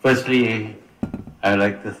 Firstly, I'd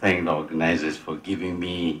like to thank the organizers for giving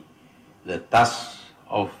me the task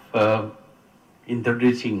of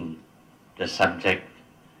introducing the subject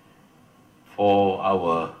for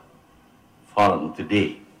our forum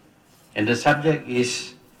today. And the subject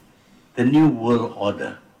is the New World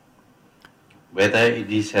Order, whether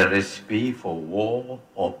it is a recipe for war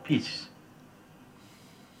or peace.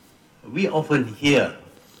 We often hear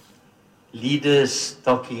leaders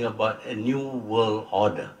talking about a new world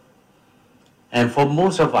order. And for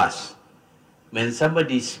most of us, when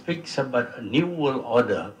somebody speaks about a new world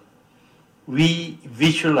order, we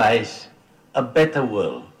visualize a better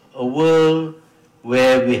world, a world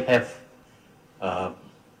where we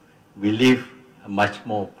live a much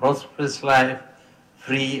more prosperous life,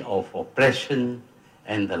 free of oppression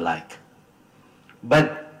and the like.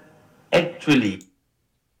 But actually,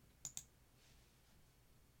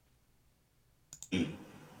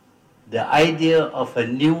 the idea of a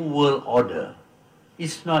new world order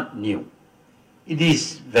is not new. It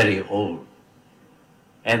is very old.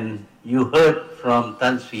 And you heard from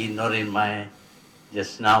Tan Sri Norinmai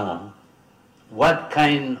just now what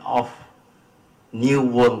kind of new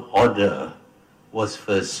world order was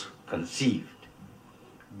first conceived.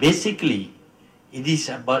 Basically, it is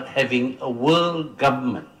about having a world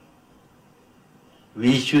government.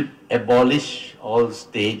 We should abolish all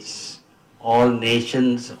states, all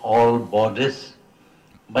nations, all borders,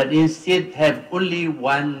 but instead have only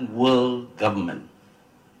one world government.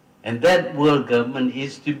 And that world government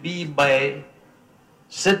is to be by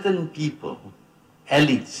certain people,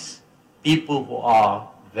 elites, people who are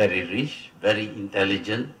very rich, very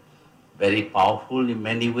intelligent, very powerful in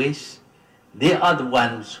many ways. They are the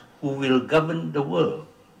ones who will govern the world.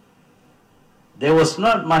 There was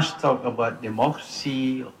not much talk about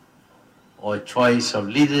democracy or choice of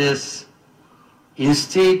leaders.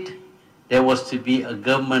 Instead, there was to be a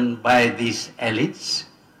government by these elites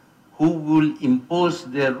who will impose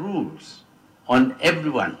their rules on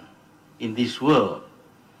everyone in this world.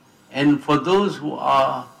 And for those who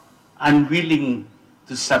are unwilling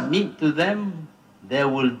to submit to them, there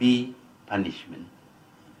will be punishment.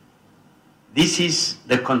 This is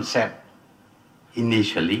the concept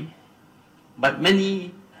initially, but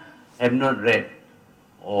many have not read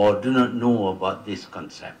or do not know about this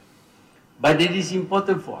concept. But it is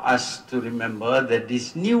important for us to remember that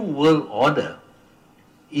this new world order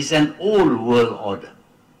is an old world order.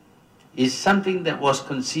 It's something that was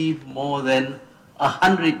conceived more than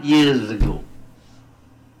 100 years ago.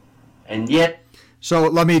 And yet... So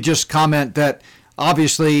let me just comment that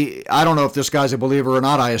obviously, I don't know if this guy's a believer or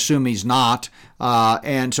not. I assume he's not.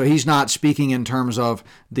 And so he's not speaking in terms of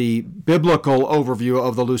the biblical overview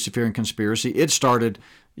of the Luciferian conspiracy. It started,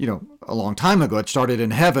 a long time ago. It started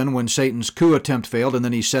in heaven when Satan's coup attempt failed, and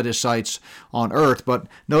then he set his sights on earth. But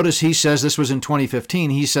notice he says this was in 2015.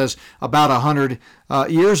 He says about 100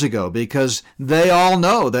 years ago, because they all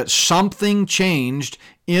know that something changed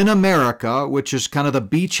in America, which is kind of the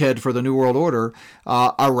beachhead for the New World Order,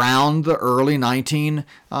 around the early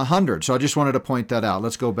 1900s. So I just wanted to point that out.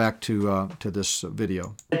 Let's go back to this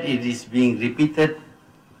video. It is being repeated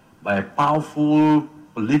by powerful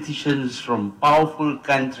politicians from powerful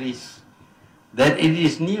countries that it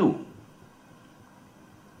is new.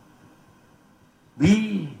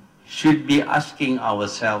 We should be asking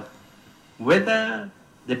ourselves whether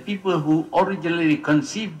the people who originally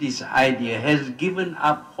conceived this idea has given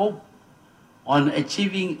up hope on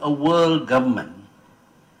achieving a world government.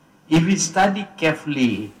 If we study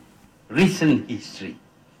carefully recent history,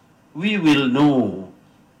 we will know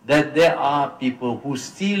that there are people who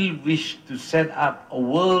still wish to set up a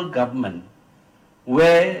world government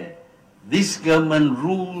where this government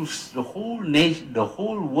rules the whole nation, the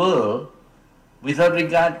whole world, without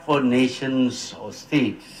regard for nations or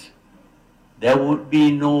states. There would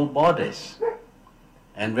be no borders.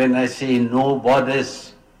 And when I say no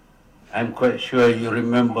borders, I'm quite sure you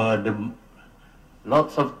remember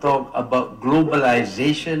lots of talk about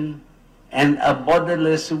globalization and a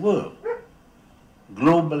borderless world.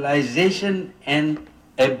 Globalization and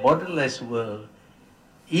a borderless world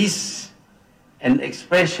is an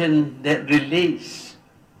expression that relates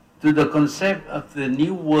to the concept of the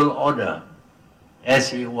New World Order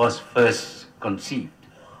as it was first conceived.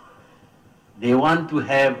 They want to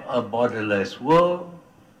have a borderless world,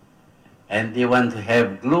 and they want to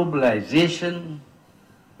have globalization,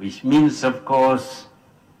 which means, of course,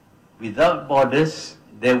 without borders,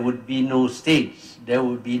 there would be no states, there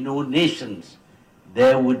would be no nations,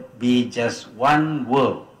 there would be just one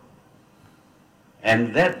world.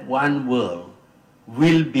 And that one world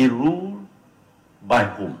will be ruled by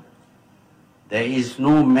whom? There is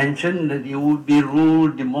no mention that it would be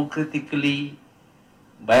ruled democratically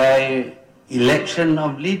by election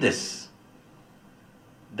of leaders.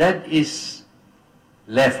 That is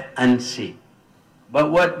left unsaid.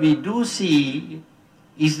 But what we do see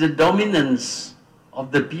is the dominance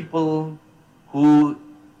of the people who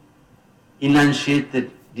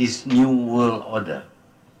enunciated this new world order.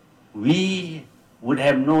 We would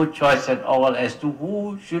have no choice at all as to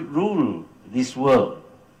who should rule this world.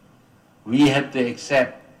 We have to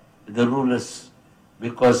accept the rulers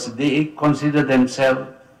because they consider themselves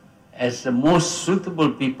as the most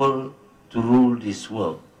suitable people to rule this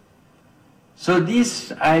world. So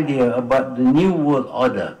this idea about the new world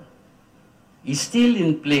order is still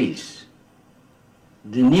in place.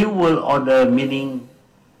 The new world order meaning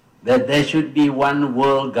that there should be one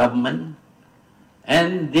world government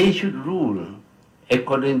and they should rule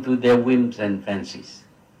according to their whims and fancies.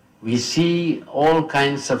 We see all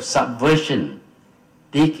kinds of subversion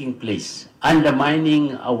taking place,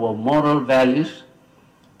 undermining our moral values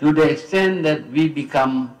to the extent that we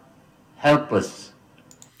become helpless.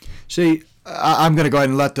 See, I'm going to go ahead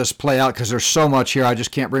and let this play out because there's so much here, I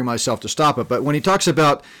just can't bring myself to stop it. But when he talks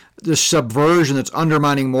about the subversion that's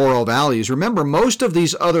undermining moral values, remember, most of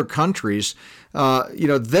these other countries,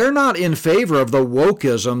 they're not in favor of the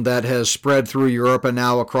wokeism that has spread through Europe and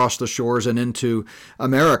now across the shores and into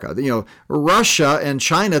America. Russia and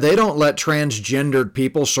China, they don't let transgendered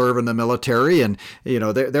people serve in the military, and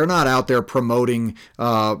they're not out there promoting,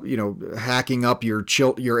 hacking up your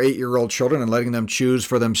 8-year-old children and letting them choose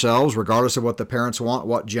for themselves, regardless of what the parents want,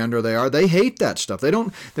 what gender they are. They hate that stuff.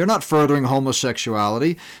 They're not furthering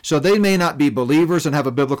homosexuality. So they may not be believers and have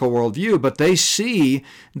a biblical worldview, but they see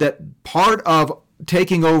that part of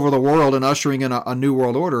taking over the world and ushering in a new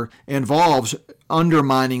world order involves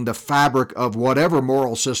undermining the fabric of whatever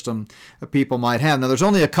moral system people might have. Now, there's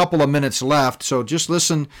only a couple of minutes left, so just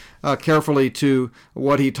listen carefully to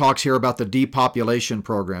what he talks here about the depopulation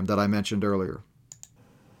program that I mentioned earlier.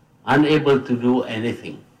 Unable to do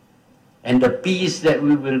anything. And the peace that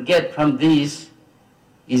we will get from this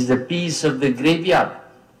is the peace of the graveyard.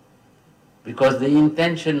 Because the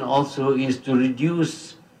intention also is to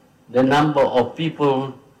reduce the number of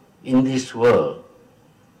people in this world.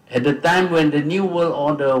 At the time when the New World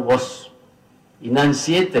Order was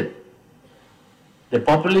enunciated, the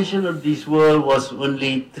population of this world was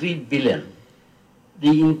only 3 billion.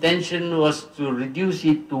 The intention was to reduce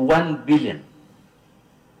it to 1 billion.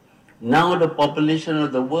 Now the population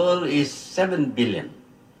of the world is 7 billion.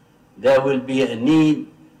 There will be a need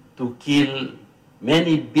to kill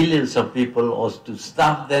many billions of people or to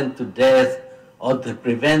starve them to death or to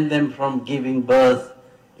prevent them from giving birth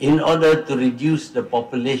in order to reduce the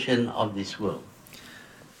population of this world.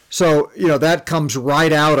 So, that comes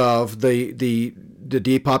right out of the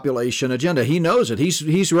depopulation agenda. He knows it.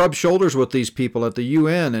 He's rubbed shoulders with these people at the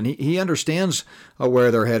UN, and he understands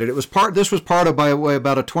where they're headed. This was part of, by the way,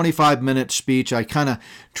 about a 25-minute speech. I kind of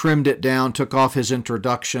trimmed it down, took off his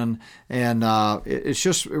introduction, and it's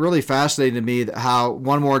just really fascinating to me how,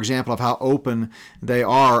 one more example of how open they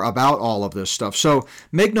are about all of this stuff. So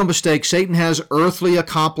make no mistake, Satan has earthly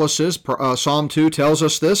accomplices. Psalm 2 tells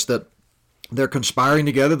us this, that they're conspiring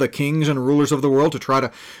together, the kings and rulers of the world, to try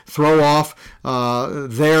to throw off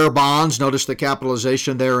their bonds. Notice the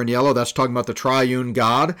capitalization there in yellow. That's talking about the triune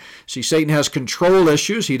God. See, Satan has control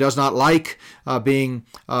issues. He does not like being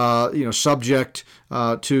subject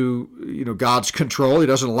to God's control. He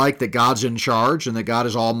doesn't like that God's in charge and that God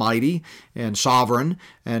is almighty and sovereign.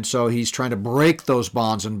 And so he's trying to break those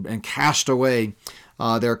bonds and cast away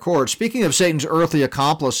their cords. Speaking of Satan's earthly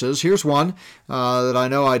accomplices, here's one that I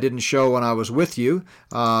know I didn't show when I was with you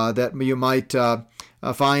that you might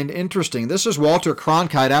find interesting. This is Walter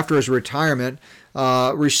Cronkite after his retirement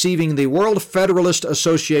receiving the World Federalist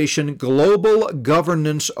Association Global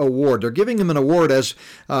Governance Award. They're giving him an award as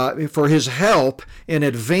for his help in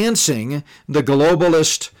advancing the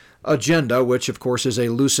globalist agenda, which of course is a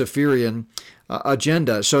Luciferian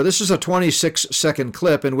agenda. So this is a 26-second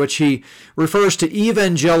clip in which he refers to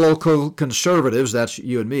evangelical conservatives, that's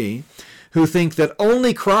you and me, who think that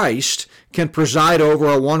only Christ can preside over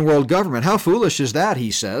a one-world government. How foolish is that,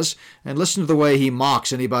 he says. And listen to the way he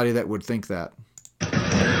mocks anybody that would think that.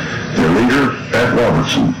 Their leader, Pat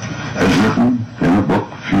Robertson, has written in a book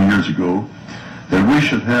a few years ago that we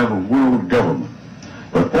should have a world government,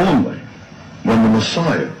 but only when the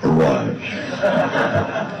Messiah arrives.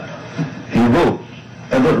 He wrote,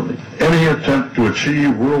 and literally, any attempt to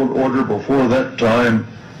achieve world order before that time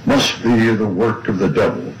must be the work of the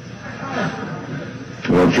devil.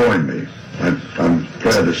 Well, join me. I'm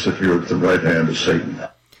glad to sit here at the right hand of Satan.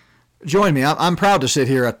 Join me. I'm proud to sit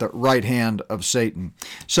here at the right hand of Satan.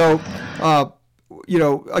 So,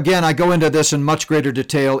 again, I go into this in much greater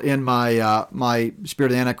detail in my my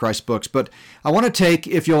Spirit of the Antichrist books, but I want to take,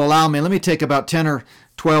 if you'll allow me, let me take about 10 or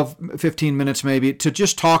 12, 15 minutes maybe to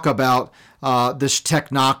just talk about this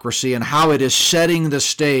technocracy and how it is setting the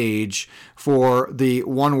stage for the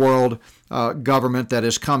one world government that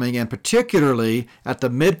is coming, and particularly at the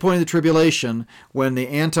midpoint of the tribulation when the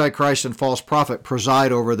Antichrist and false prophet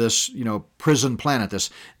preside over this, prison planet,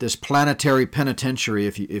 this planetary penitentiary,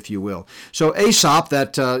 if you will. So Aesop,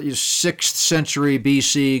 that 6th century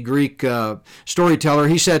BC Greek storyteller,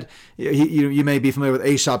 he said, you may be familiar with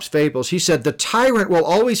Aesop's fables, he said, the tyrant will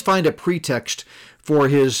always find a pretext for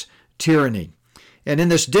his tyranny. And in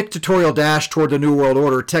this dictatorial dash toward the New World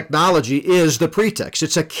Order, technology is the pretext.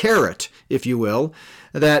 It's a carrot, if you will,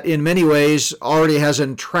 that in many ways already has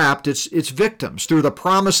entrapped its victims through the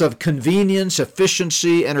promise of convenience,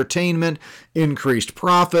 efficiency, entertainment, increased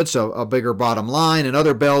profits, a bigger bottom line, and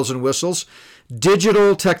other bells and whistles.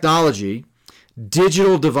 Digital technology,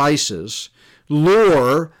 digital devices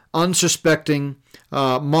lure unsuspecting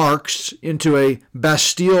marks into a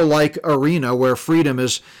Bastille-like arena where freedom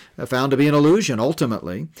is found to be an illusion,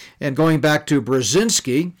 ultimately. And going back to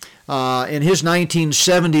Brzezinski, in his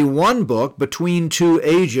 1971 book, Between Two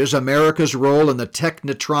Ages, America's Role in the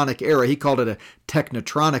Technotronic Era, he called it a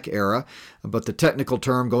Technotronic Era, but the technical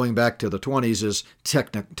term going back to the 20s is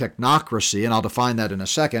Technocracy, and I'll define that in a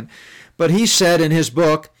second. But he said in his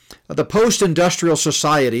book, the post-industrial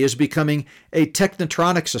society is becoming a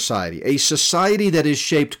technotronic society, a society that is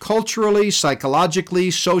shaped culturally,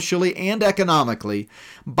 psychologically, socially, and economically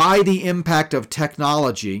by the impact of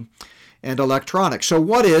technology and electronics. So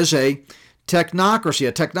what is a technocracy?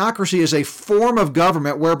 A technocracy is a form of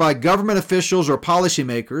government whereby government officials or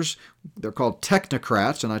policymakers, they're called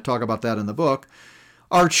technocrats, and I talk about that in the book,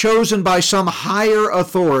 are chosen by some higher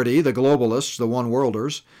authority, the globalists, the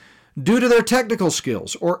one-worlders, due to their technical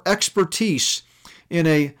skills or expertise in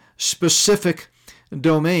a specific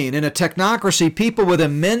domain. In a technocracy, people with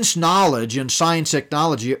immense knowledge in science and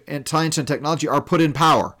technology are put in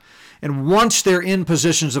power. And once they're in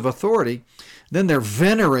positions of authority, then they're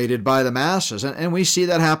venerated by the masses. And we see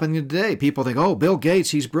that happening today. People think, oh, Bill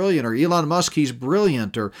Gates, he's brilliant, or Elon Musk, he's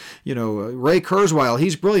brilliant, or, Ray Kurzweil,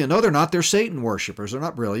 he's brilliant. No, they're not. They're Satan worshipers. They're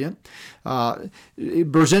not brilliant.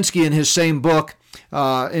 Brzezinski, in his same book,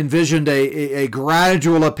 envisioned a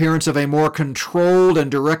gradual appearance of a more controlled and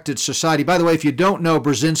directed society. By the way, if you don't know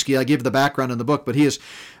Brzezinski, I give the background in the book, but he is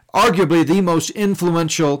arguably the most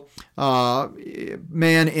influential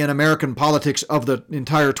man in American politics of the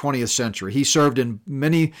entire 20th century. He served in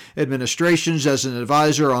many administrations as an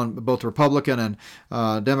advisor on both Republican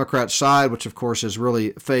and Democrat side, which of course is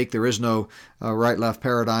really fake. There is no right-left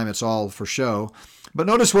paradigm. It's all for show. But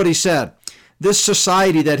notice what he said. this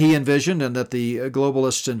society that he envisioned and that the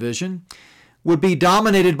globalists envisioned would be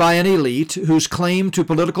dominated by an elite whose claim to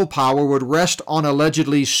political power would rest on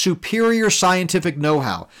allegedly superior scientific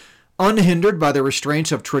know-how, unhindered by the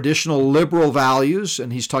restraints of traditional liberal values,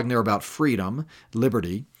 and he's talking there about freedom,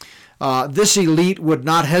 liberty. This elite would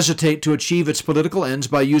not hesitate to achieve its political ends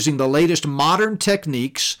by using the latest modern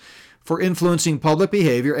techniques for influencing public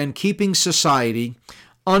behavior and keeping society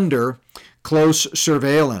under close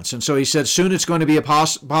surveillance. And so he said soon it's going to be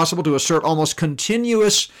possible to assert almost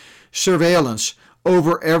continuous surveillance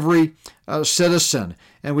over every citizen,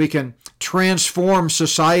 and we can transform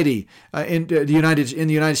society in the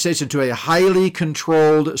United States into a highly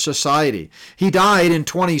controlled society. He died in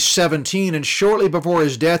 2017, and shortly before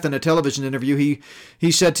his death in a television interview,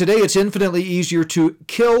 he said, "Today it's infinitely easier to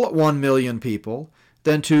kill 1 million people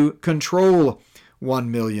than to control 1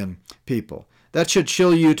 million people." That should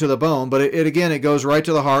chill you to the bone, but it goes right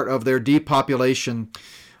to the heart of their depopulation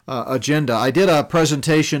agenda. I did a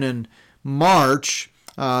presentation in March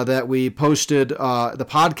that we posted the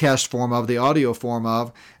podcast form of, the audio form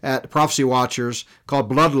of, at Prophecy Watchers, called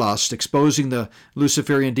Bloodlust, Exposing the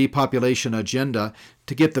Luciferian Depopulation Agenda.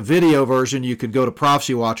 To get the video version, you could go to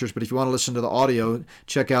Prophecy Watchers, but if you want to listen to the audio,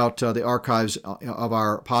 check out the archives of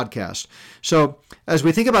our podcast. So as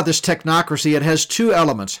we think about this technocracy, it has two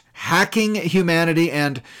elements: hacking humanity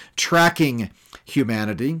and tracking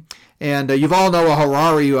humanity. And you all know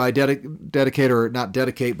Harari, who I dedicate, or not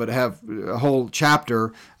dedicate, but have a whole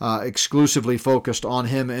chapter exclusively focused on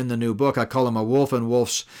him in the new book. I call him a wolf in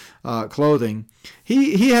wolf's clothing.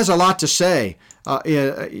 He has a lot to say,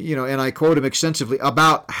 and I quote him extensively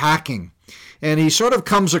about hacking. And he sort of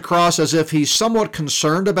comes across as if he's somewhat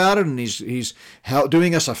concerned about it, and he's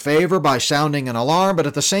doing us a favor by sounding an alarm. But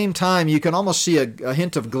at the same time, you can almost see a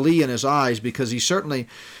hint of glee in his eyes, because he certainly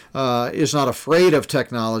is not afraid of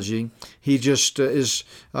technology. He just is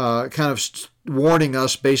kind of warning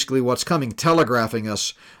us basically what's coming, telegraphing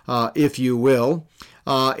us, if you will.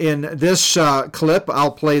 In this clip,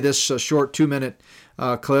 I'll play this short 2-minute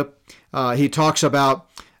clip. He talks about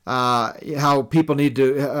how people need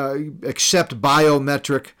to accept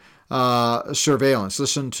biometric surveillance.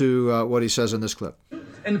 Listen to what he says in this clip.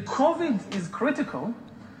 And COVID is critical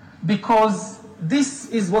because this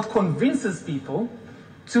is what convinces people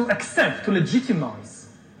to accept, to legitimize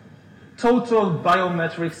total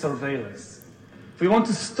biometric surveillance. If we want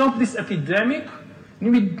to stop this epidemic,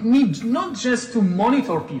 we need not just to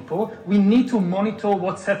monitor people, we need to monitor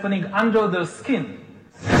what's happening under their skin.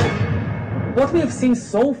 What we have seen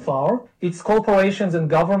so far, it's corporations and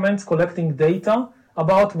governments collecting data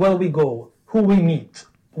about where we go, who we meet,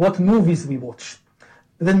 what movies we watch.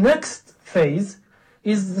 The next phase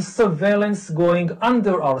is the surveillance going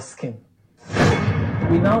under our skin.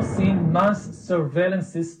 We now see mass surveillance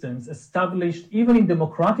systems established even in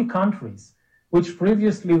democratic countries, which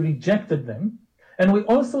previously rejected them. And we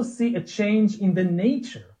also see a change in the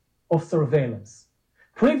nature of surveillance.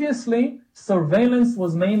 Previously, surveillance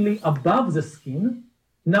was mainly above the skin.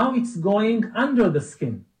 Now it's going under the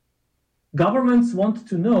skin. Governments want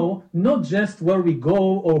to know not just where we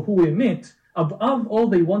go or who we meet. Above all,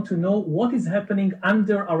 they want to know what is happening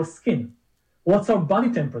under our skin. What's our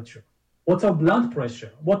body temperature? What's our blood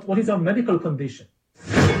pressure? What is our medical condition?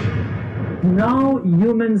 Now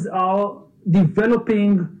humans are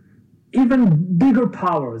developing even bigger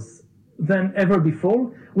powers than ever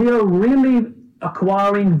before. We are really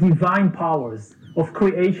acquiring divine powers of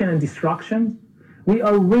creation and destruction. We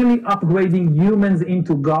are really upgrading humans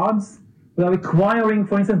into gods. We are acquiring,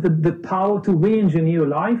 for instance, the power to re-engineer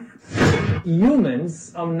life.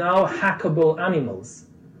 Humans are now hackable animals.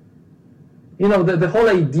 You know, the whole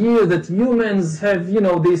idea that humans have,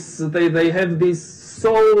 they have this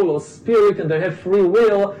soul or spirit and they have free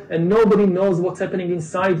will and nobody knows what's happening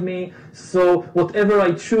inside me. So whatever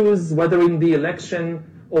I choose, whether in the election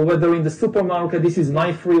or whether in the supermarket, this is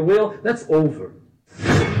my free will, that's over.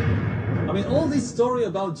 I mean, all this story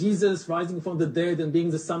about Jesus rising from the dead and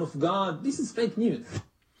being the Son of God, this is fake news.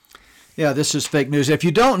 Yeah, this is fake news. If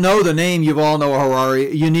you don't know the name Yuval Noah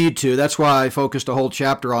Harari, you need to. That's why I focused a whole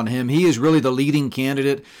chapter on him. He is really the leading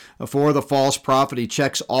candidate for the false prophet. He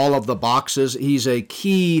checks all of the boxes. He's a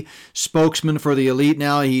key spokesman for the elite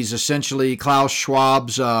now. He's essentially Klaus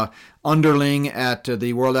Schwab's underling at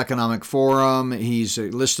the World Economic Forum. He's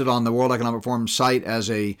listed on the World Economic Forum site as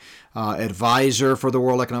a advisor for the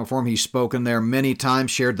World Economic Forum. He's spoken there many times,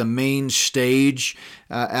 shared the main stage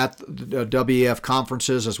at the WEF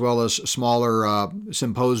conferences as well as smaller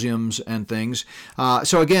symposiums and things.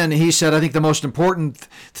 So again, he said, I think the most important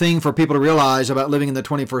thing for people to realize about living in the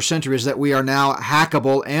 21st century is that we are now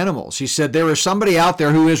hackable animals. He said there is somebody out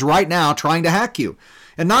there who is right now trying to hack you.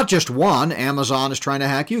 And not just one. Amazon is trying to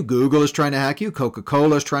hack you. Google is trying to hack you.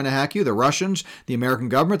 Coca-Cola is trying to hack you. The Russians, the American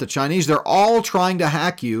government, the Chinese, they're all trying to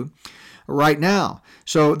hack you right now.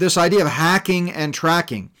 So this idea of hacking and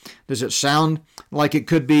tracking, does it sound like it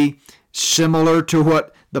could be similar to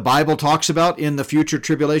what the Bible talks about in the future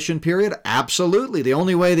tribulation period? Absolutely. The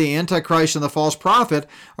only way the Antichrist and the false prophet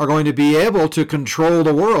are going to be able to control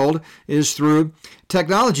the world is through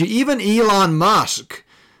technology. Even Elon Musk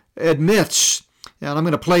admits, and I'm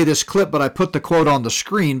going to play this clip, but I put the quote on the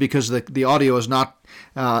screen because the audio is not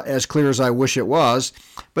as clear as I wish it was.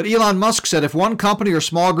 But Elon Musk said if one company or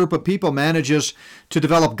small group of people manages to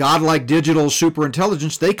develop godlike digital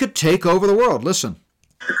superintelligence, they could take over the world. Listen.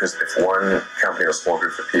 Because if one company or small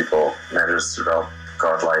group of people manages to develop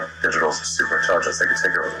godlike digital superintelligence, they could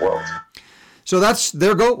take over the world. So that's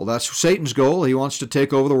their goal. That's Satan's goal. He wants to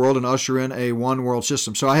take over the world and usher in a one world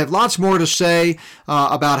system. So I have lots more to say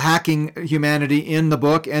about hacking humanity in the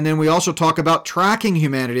book. And then we also talk about tracking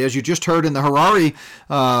humanity, as you just heard in the Harari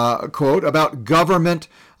quote about government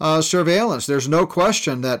surveillance. There's no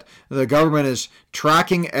question that the government is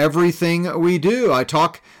tracking everything we do. I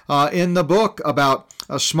talk in the book about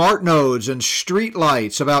smart nodes and street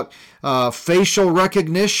lights, about facial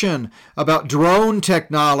recognition, about drone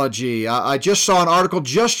technology. I just saw an article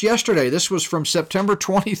just yesterday. This was from September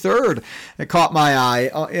 23rd. It caught my eye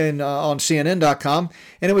on CNN.com.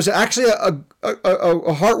 And it was actually a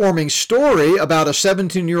heartwarming story about a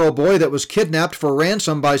 17-year-old boy that was kidnapped for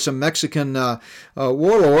ransom by some Mexican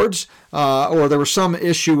warlords. Or there was some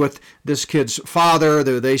issue with this kid's father.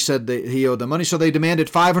 They said that he owed the money, so they demanded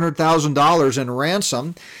 $500,000 in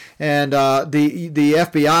ransom. And the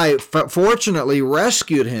FBI fortunately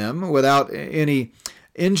rescued him without any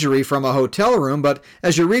injury from a hotel room. But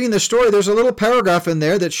as you're reading the story, there's a little paragraph in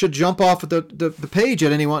there that should jump off the page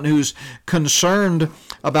at anyone who's concerned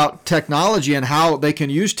about technology and how they can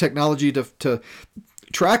use technology to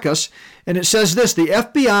track us. And it says this: the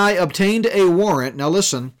FBI obtained a warrant, now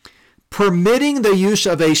listen, permitting the use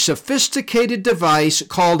of a sophisticated device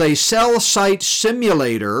called a cell site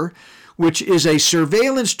simulator, which is a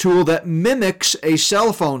surveillance tool that mimics a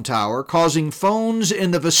cell phone tower, causing phones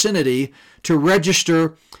in the vicinity to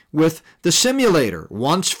register with the simulator.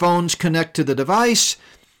 Once phones connect to the device,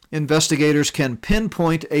 investigators can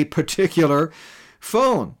pinpoint a particular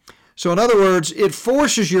phone. So in other words, it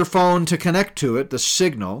forces your phone to connect to it, the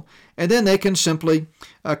signal, and then they can simply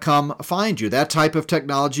come find you. That type of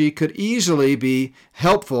technology could easily be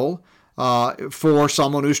helpful for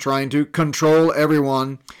someone who's trying to control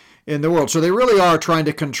everyone in the world. So they really are trying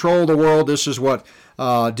to control the world. This is what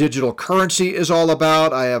digital currency is all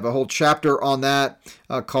about. I have a whole chapter on that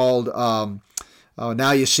called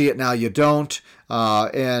Now You See It, Now You Don't.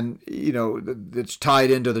 And, you know, it's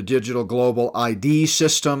tied into the digital global ID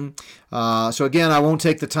system. So again, I won't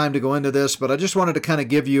take the time to go into this, but I just wanted to kind of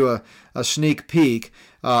give you a sneak peek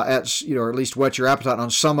at, you know, or at least whet your appetite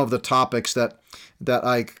on some of the topics that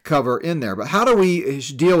I cover in there. But how do we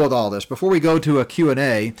deal with all this? Before we go to a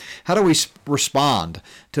Q&A, how do we respond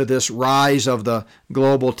to this rise of the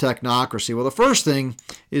global technocracy? Well, the first thing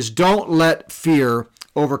is don't let fear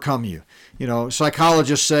overcome you. You know,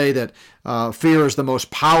 psychologists say that fear is the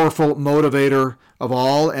most powerful motivator of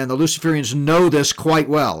all, and the Luciferians know this quite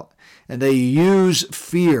well. And they use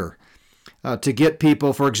fear to get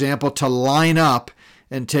people, for example, to line up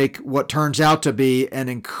and take what turns out to be an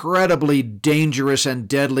incredibly dangerous and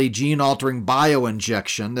deadly gene-altering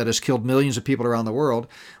bioinjection that has killed millions of people around the world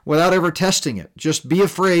without ever testing it. Just be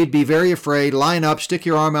afraid, be very afraid, line up, stick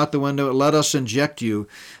your arm out the window, let us inject you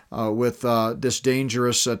with this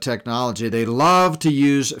dangerous technology. They love to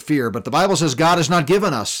use fear, but the Bible says God has not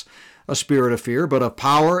given us a spirit of fear, but of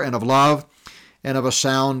power and of love and of a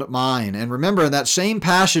sound mind. And remember, in that same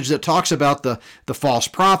passage that talks about the false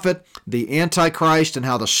prophet, the Antichrist, and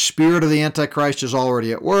how the spirit of the Antichrist is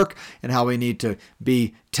already at work, and how we need to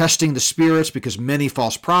be testing the spirits because many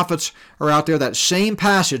false prophets are out there, that same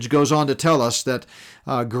passage goes on to tell us that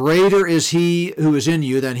greater is he who is in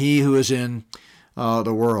you than he who is in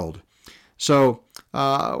the world. So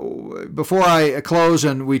before I close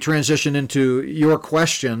and we transition into your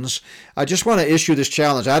questions, I just want to issue this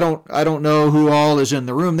challenge. I don't know who all is in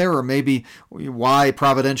the room there, or maybe why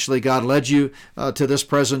providentially God led you to this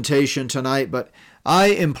presentation tonight, but I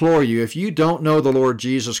implore you, if you don't know the Lord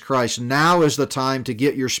Jesus Christ, now is the time to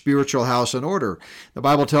get your spiritual house in order. The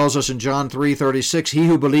Bible tells us in John 3:36, he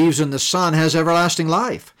who believes in the Son has everlasting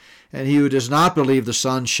life, and he who does not believe the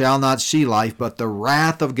Son shall not see life, but the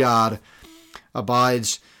wrath of God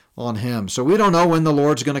abides on him. So we don't know when the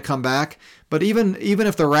Lord's going to come back, but even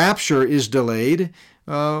if the rapture is delayed,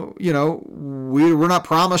 we're not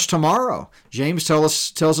promised tomorrow. James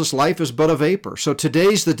tells us life is but a vapor. So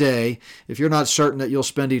today's the day, if you're not certain that you'll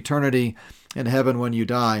spend eternity in heaven when you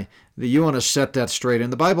die, that you want to set that straight.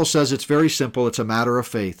 And the Bible says it's very simple. It's a matter of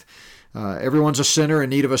faith. Everyone's a sinner in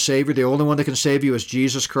need of a Savior. The only one that can save you is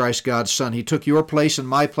Jesus Christ, God's Son. He took your place and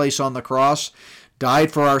my place on the cross,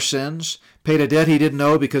 died for our sins, paid a debt he didn't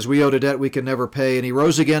owe because we owed a debt we could never pay, and he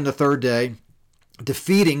rose again the third day,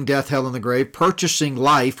 defeating death, hell, and the grave, purchasing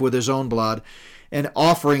life with his own blood, and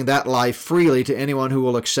offering that life freely to anyone who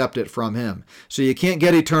will accept it from him. So you can't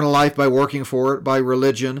get eternal life by working for it, by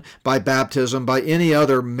religion, by baptism, by any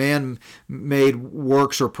other man-made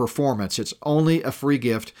works or performance. It's only a free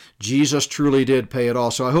gift. Jesus truly did pay it all.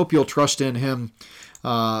 So I hope you'll trust in him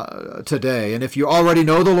today. And if you already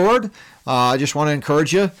know the Lord, I just want to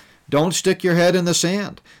encourage you, don't stick your head in the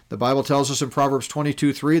sand. The Bible tells us in Proverbs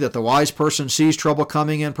 22:3 that the wise person sees trouble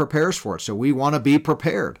coming and prepares for it. So we want to be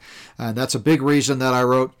prepared. And that's a big reason that I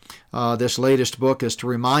wrote this latest book, is to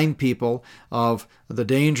remind people of the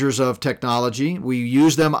dangers of technology. We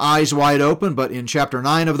use them eyes wide open, but in chapter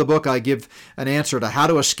 9 of the book, I give an answer to how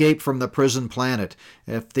to escape from the prison planet.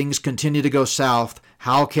 If things continue to go south,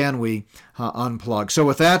 how can we unplug? So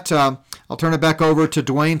with that, I'll turn it back over to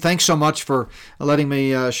Dwayne. Thanks so much for letting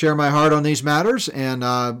me share my heart on these matters, and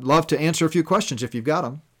love to answer a few questions if you've got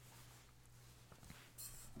them.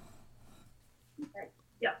 Okay.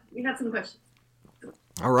 Yeah, we have some questions.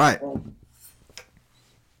 All right.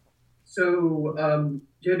 So,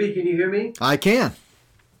 JB, can you hear me? I can.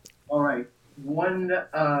 All right. One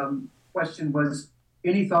question was,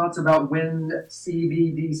 any thoughts about when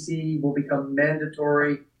CBDC will become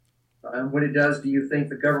mandatory? And when it does, do you think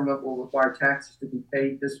the government will require taxes to be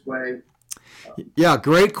paid this way? Yeah,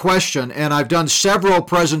 great question. And I've done several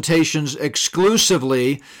presentations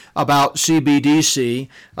exclusively about CBDC.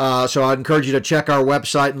 So I'd encourage you to check our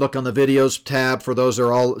website and look on the videos tab for those that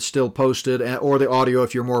are all still posted, or the audio.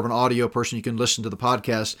 If you're more of an audio person, you can listen to the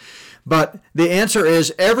podcast. But the answer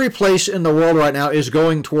is every place in the world right now is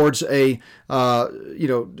going towards a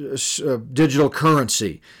digital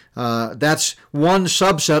currency. That's one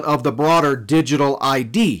subset of the broader digital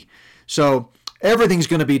ID. So everything's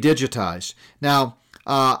going to be digitized. Now,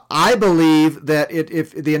 I believe that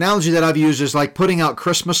if the analogy that I've used is like putting out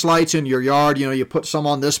Christmas lights in your yard. You put some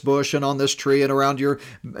on this bush and on this tree and around your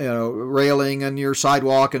railing and your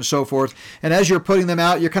sidewalk and so forth. And as you're putting them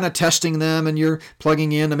out, you're kind of testing them and you're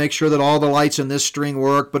plugging in to make sure that all the lights in this string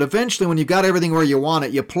work. But eventually, when you've got everything where you want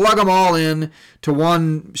it, you plug them all in to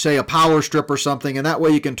one, say, a power strip or something, and that way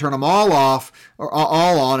you can turn them all off or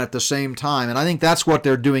all on at the same time. And I think that's what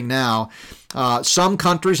they're doing now. Some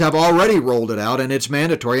countries have already rolled it out, and it's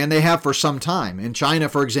mandatory, and they have for some time. In China,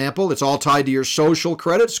 for example, it's all tied to your social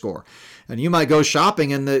credit score. And you might go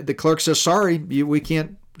shopping, and the clerk says, "Sorry, we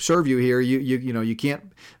can't serve you here. You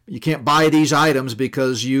can't buy these items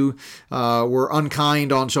because you were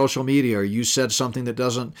unkind on social media, or you said something that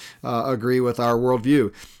doesn't agree with our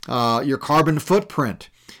worldview." Your carbon footprint.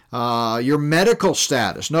 Your medical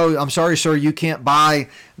status. No, I'm sorry, sir, you can't buy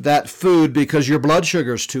that food because your blood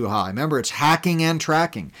sugar's too high. Remember, it's hacking and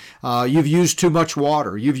tracking. You've used too much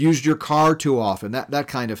water. You've used your car too often, that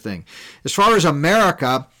kind of thing. As far as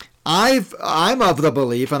America, I'm of the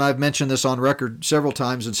belief, and I've mentioned this on record several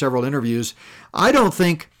times in several interviews, I don't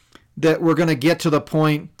think that we're going to get to the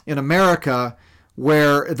point in America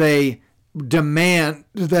where they demand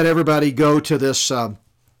that everybody go to this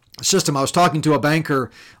system. I was talking to a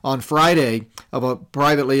banker on Friday of a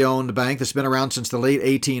privately owned bank that's been around since the late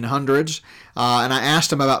 1800s, and I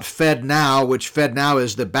asked him about FedNow, which FedNow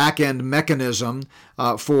is the back-end mechanism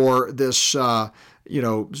for this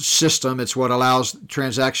system. It's what allows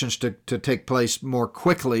transactions to take place more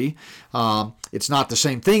quickly. It's not the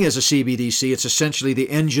same thing as a CBDC. It's essentially the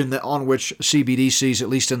engine on which CBDCs, at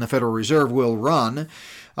least in the Federal Reserve, will run.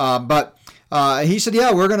 But he said,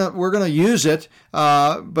 "Yeah, we're gonna use it,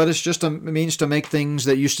 but it's just a means to make things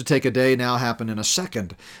that used to take a day now happen in a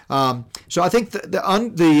second." So I think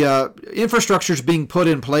the infrastructure is being put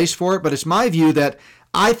in place for it, but it's my view that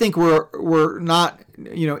I think we're not,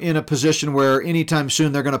 in a position where anytime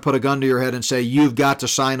soon they're going to put a gun to your head and say you've got to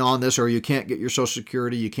sign on this or you can't get your Social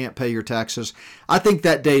Security, you can't pay your taxes. I think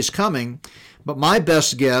that day's coming, but my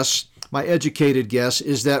best guess, my educated guess,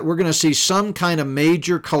 is that we're going to see some kind of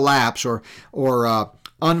major collapse or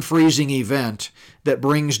unfreezing event that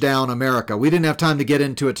brings down America. We didn't have time to get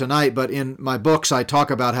into it tonight, but in my books I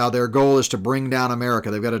talk about how their goal is to bring down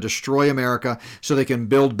America. They've got to destroy America so they can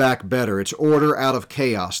build back better. It's order out of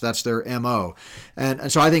chaos. That's their MO.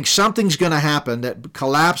 And so I think something's going to happen that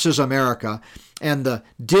collapses America, and the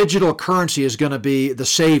digital currency is going to be the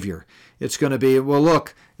savior. It's going to be, well,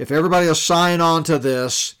 look, if everybody will sign on to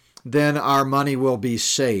this, then our money will be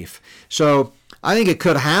safe. So I think it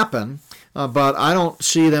could happen. But I don't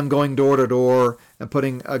see them going door to door and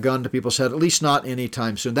putting a gun to people's head, at least not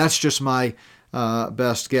anytime soon. That's just my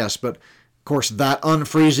best guess. But, of course, that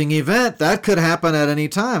unfreezing event, that could happen at any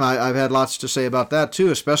time. I've had lots to say about that, too,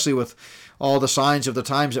 especially with all the signs of the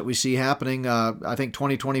times that we see happening. I think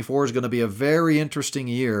 2024 is going to be a very interesting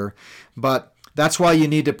year. But that's why you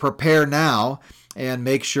need to prepare now and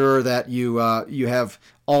make sure that you have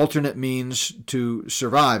alternate means to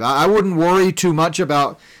survive. I wouldn't worry too much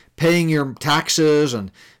about paying your taxes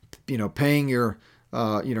and paying your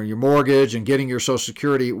your mortgage and getting your Social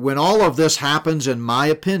Security. When all of this happens, in my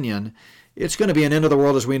opinion, it's going to be an end of the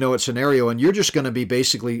world as we know it scenario, and you're just going to be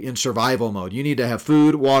basically in survival mode. You need to have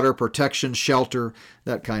food, water, protection, shelter,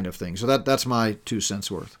 that kind of thing. So that's my 2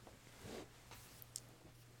 cents worth.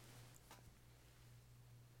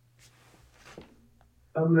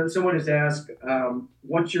 Someone has asked,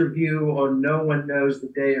 what's your view on no one knows the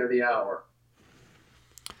day or the hour?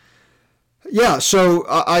 Yeah, so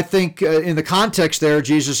I think in the context there,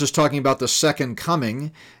 Jesus is talking about the second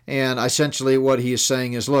coming, and essentially what he is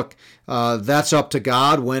saying is, look, that's up to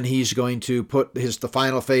God when he's going to put the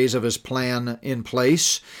final phase of his plan in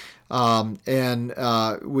place. And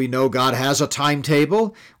we know God has a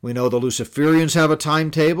timetable. We know the Luciferians have a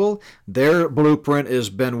timetable. Their blueprint has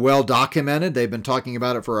been well documented. They've been talking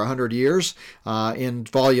about it for 100 years. In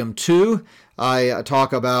Volume 2, I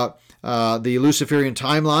talk about the Luciferian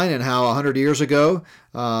timeline and how 100 years ago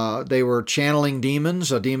they were channeling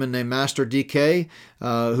demons, a demon named Master DK,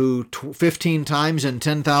 who 15 times in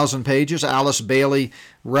 10,000 pages, Alice Bailey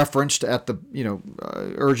referenced at the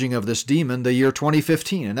urging of this demon the year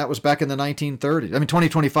 2015, and that was back in the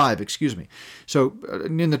 2025, excuse me. So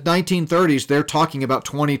in the 1930s, they're talking about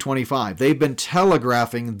 2025. They've been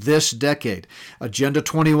telegraphing this decade, Agenda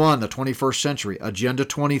 21, the 21st century, Agenda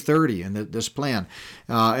 2030, and this plan,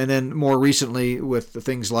 and then more recently with the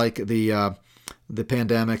things like the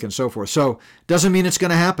pandemic and so forth. So doesn't mean it's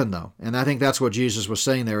going to happen, though. And I think that's what Jesus was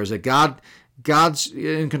saying there, is that God's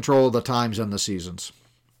in control of the times and the seasons.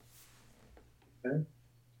 Okay.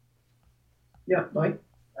 Yeah, Mike?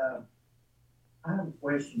 I have a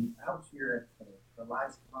question. I was here at the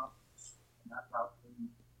Life Conference, and I talked to you,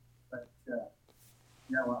 but,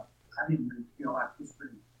 I didn't really feel like this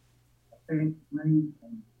really affected me.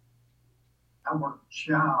 And I worked at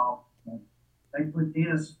Shaw, and they put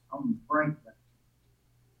this on the break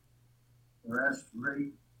for us to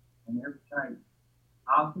read and every time.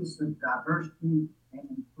 Office of Diversity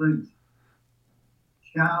and Inclusion.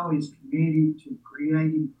 Shaw is committed to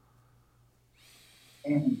creating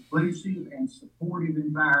an inclusive and supportive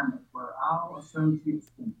environment where all associates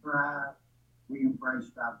can thrive. We embrace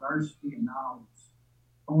diversity in all its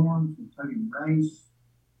forms, including race,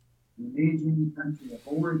 religion, country of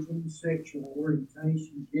origin, sexual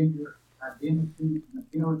orientation, gender identity, and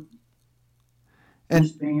ability. We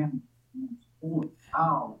stand and support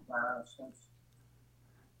all of our associates.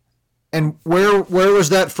 And where was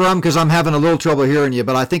that from? Because I'm having a little trouble hearing you,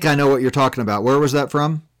 but I think I know what you're talking about. Where was that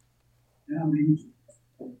from? It's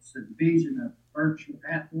a division of Virtue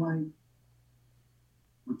Hathaway,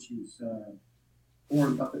 which is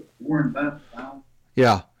Warren Buffett.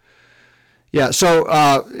 Yeah. Yeah. So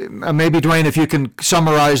maybe, Dwayne, if you can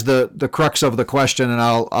summarize the crux of the question, and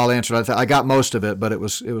I'll answer it. I got most of it, but it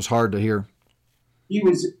was hard to hear. He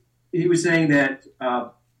was saying that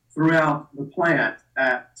throughout the plant,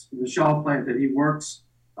 at the Shaw plant that he works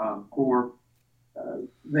for,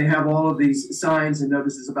 they have all of these signs and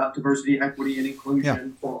notices about diversity, equity, and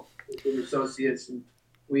inclusion for their associates, and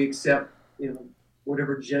we accept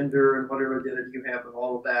whatever gender and whatever identity you have and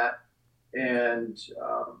all of that. And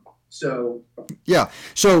so Yeah,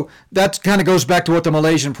 so that kind of goes back to what the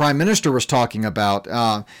Malaysian Prime Minister was talking about.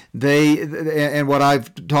 And what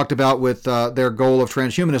I've talked about with their goal of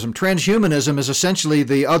transhumanism. Transhumanism is essentially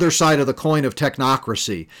the other side of the coin of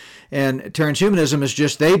technocracy. And transhumanism is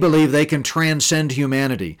just they believe they can transcend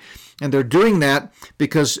humanity. And they're doing that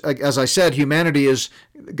because, as I said, humanity is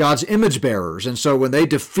God's image bearers. And so when they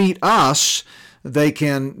defeat us, they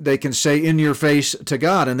can say in your face to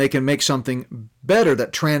God, and they can make something better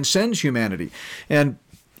that transcends humanity. And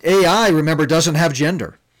AI, remember, doesn't have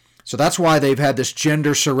gender. So that's why they've had this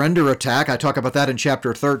gender surrender attack. I talk about that in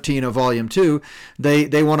chapter 13 of volume 2.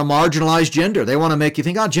 They want to marginalize gender. They want to make you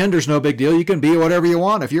think, gender's no big deal. You can be whatever you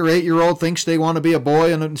want. If your 8-year-old thinks they want to be a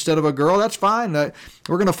boy instead of a girl, that's fine. We're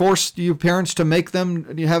going to force you parents to make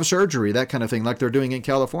them have surgery, that kind of thing, like they're doing in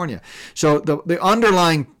California. So the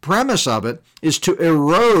underlying premise of it is to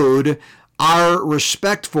erode our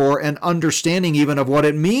respect for and understanding even of what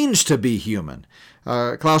it means to be human.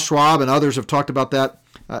 Klaus Schwab and others have talked about that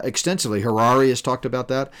extensively. Harari has talked about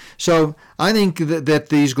that. So I think that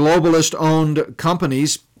these globalist-owned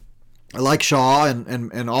companies like Shaw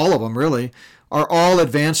and all of them really are all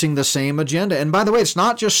advancing the same agenda. And by the way, it's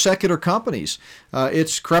not just secular companies.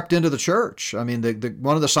 It's crept into the church. I mean,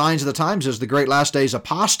 one of the signs of the times is the great last days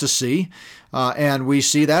apostasy, and we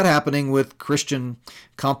see that happening with Christian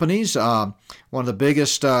companies. One of the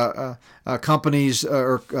biggest companies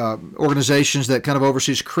or organizations that kind of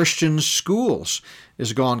oversees Christian schools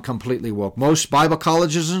has gone completely woke. Most Bible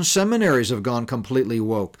colleges and seminaries have gone completely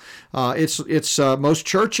woke. It's most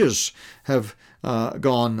churches have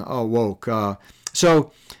gone woke.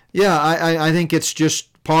 So yeah, I think it's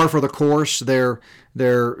just par for the course. They're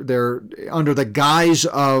under the guise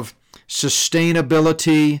of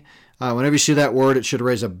sustainability. Whenever you see that word, it should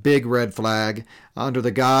raise a big red flag. Under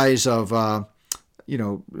the guise of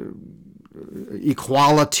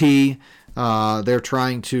equality, they're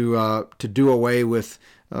trying to do away with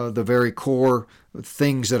the very core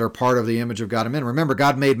things that are part of the image of God and man. Remember,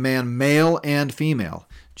 God made man male and female.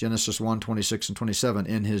 Genesis 1:26 and 27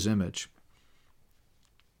 in his image.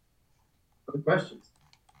 Other questions?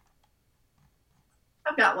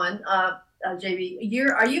 I've got one. JB,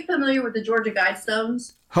 are you familiar with the Georgia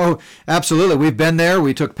Guidestones? Oh, absolutely. We've been there.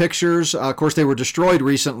 We took pictures. Of course, they were destroyed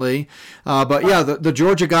recently. But yeah, the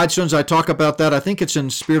Georgia Guidestones, I talk about that. I think it's in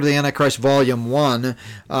Spirit of the Antichrist, Volume 1.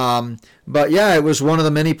 But yeah, it was one of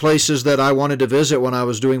the many places that I wanted to visit when I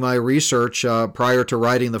was doing my research prior to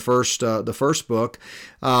writing the first book.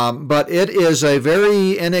 But it is a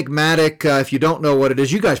very enigmatic, if you don't know what it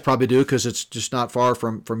is, you guys probably do because it's just not far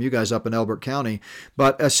from you guys up in Elbert County.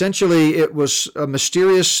 But essentially, it was a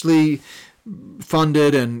mysteriously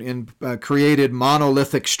funded and created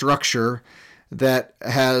monolithic structure that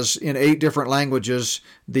has in 8 different languages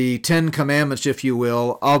the 10 commandments, if you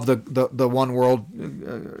will, of the one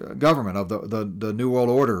world government, of the New World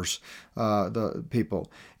Orders, the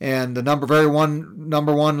people. And the number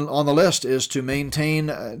one on the list is to maintain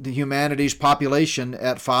the humanity's population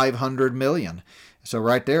at 500 million. So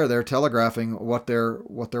right there, they're telegraphing what they're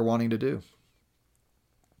wanting to do.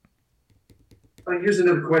 Here's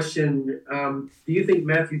another question. Do you think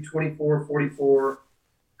Matthew 24:44,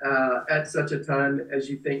 at such a time as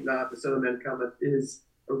you think not, the Son of Man cometh, is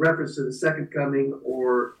a reference to the second coming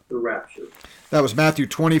or the rapture? That was Matthew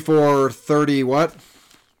 24:30 what?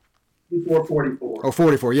 44. Oh,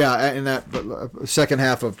 44, yeah, in that second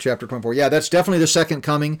half of chapter 24. Yeah, that's definitely the second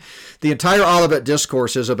coming. The entire Olivet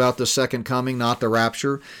Discourse is about the second coming, not the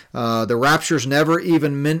rapture. The rapture's never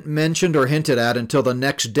even mentioned or hinted at until the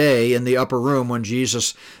next day in the upper room when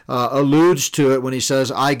Jesus alludes to it when he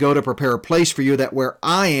says, I go to prepare a place for you that where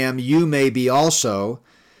I am, you may be also.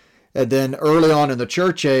 And then early on in the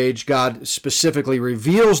church age, God specifically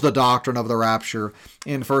reveals the doctrine of the rapture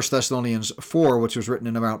in 1 Thessalonians 4, which was written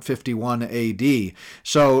in about 51 AD.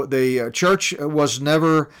 So the church was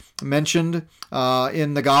never mentioned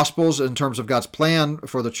in the Gospels in terms of God's plan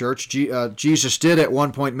for the church. Jesus did at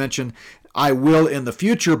one point mention, I will in the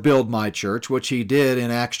future build my church, which he did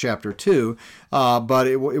in Acts chapter 2, but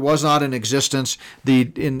it was not in existence.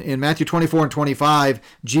 In Matthew 24 and 25,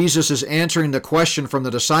 Jesus is answering the question from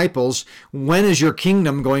the disciples, when is your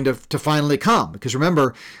kingdom going to finally come? Because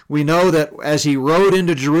remember, we know that as he rode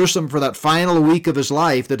into Jerusalem for that final week of his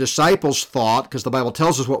life, the disciples thought, because the Bible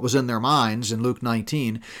tells us what was in their minds in Luke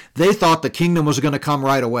 19, they thought the kingdom was going to come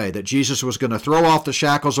right away, that Jesus was going to throw off the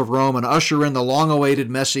shackles of Rome and usher in the long-awaited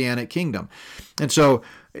Messianic kingdom. And so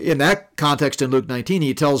in that context in Luke 19,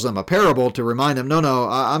 he tells them a parable to remind them, no,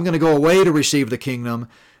 I'm going to go away to receive the kingdom.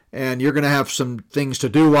 and you're going to have some things to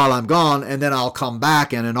do while I'm gone, and then I'll come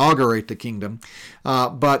back and inaugurate the kingdom.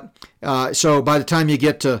 So by the time you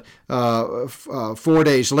get to 4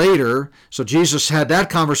 days later, so Jesus had that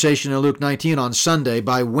conversation in Luke 19 on Sunday.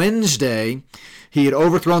 By Wednesday, he had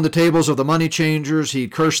overthrown the tables of the money changers.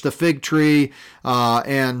 He'd cursed the fig tree,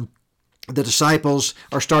 and the disciples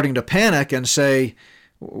are starting to panic and say,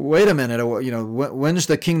 wait a minute, when's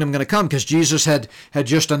the kingdom going to come? Because Jesus had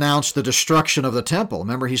just announced the destruction of the temple.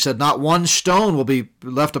 Remember, he said, not one stone will be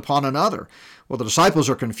left upon another. Well, the disciples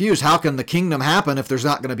are confused. How can the kingdom happen if there's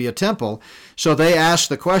not going to be a temple? So they ask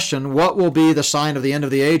the question, what will be the sign of the end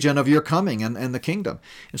of the age and of your coming and the kingdom?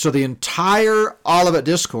 And so the entire Olivet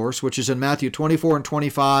Discourse, which is in Matthew 24 and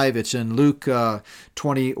 25, it's in Luke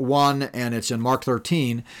 21, and it's in Mark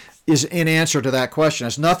 13, is in answer to that question.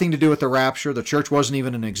 It has nothing to do with the rapture. The church wasn't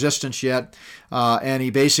even in existence yet. And he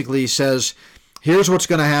basically says, here's what's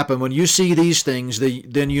going to happen. When you see these things,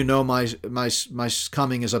 then you know my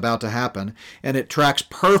coming is about to happen. And it tracks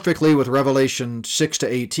perfectly with Revelation 6 to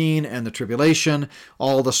 18 and the tribulation.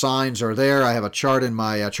 All the signs are there. I have a chart in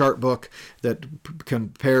my chart book that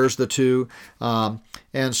compares the two.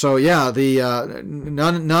 And so,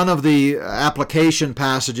 none of the application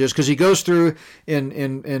passages, because he goes through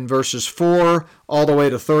in verses 4 all the way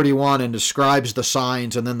to 31 and describes the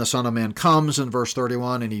signs, and then the Son of Man comes in verse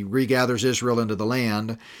 31 and he regathers Israel into the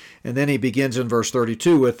land. And then he begins in verse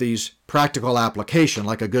 32 with these practical application,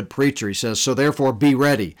 like a good preacher. He says, so therefore be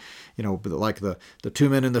ready. Like the two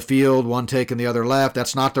men in the field, one taken, the other left.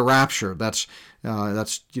 That's not the rapture. That's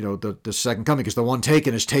the second coming, because the one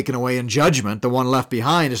taken is taken away in judgment. The one left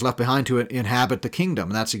behind is left behind to inhabit the kingdom.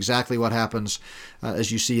 And that's exactly what happens,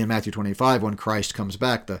 as you see in Matthew 25, when Christ comes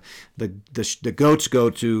back. The goats go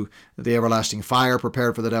to the everlasting fire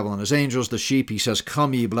prepared for the devil and his angels. The sheep, he says,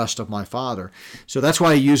 come ye blessed of my Father. So that's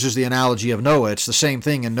why he uses the analogy of Noah. It's the same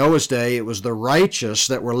thing. In Noah's day, it was the righteous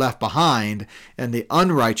that were left behind and the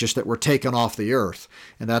unrighteous that were taken off the earth.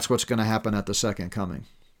 And that's what's going to happen at the second coming.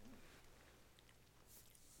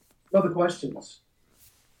 Other questions?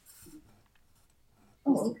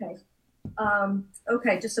 Oh, okay.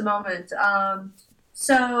 Okay, just a moment.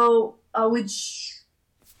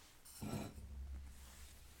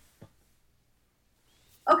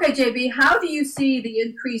 Okay, JB, how do you see the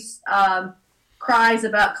increased cries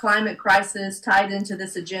about climate crisis tied into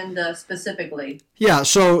this agenda specifically? Yeah,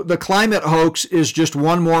 so the climate hoax is just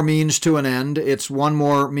one more means to an end. It's one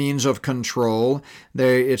more means of control.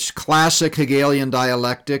 It's classic Hegelian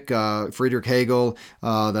dialectic. Friedrich Hegel,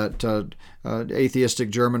 that atheistic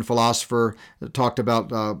German philosopher, talked about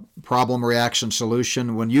problem, reaction,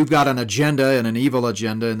 solution. When you've got an agenda, and an evil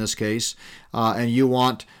agenda in this case, and you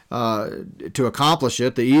want to accomplish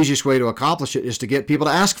it, the easiest way to accomplish it is to get people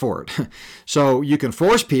to ask for it. So you can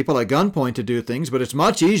force people at gunpoint to do things, but it's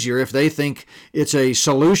much easier if they think it's a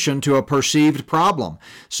solution to a perceived problem.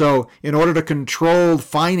 So in order to control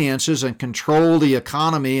finances and control the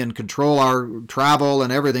economy and control our travel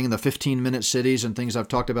and everything in the 15-minute cities and things I've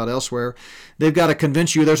talked about elsewhere, they've got to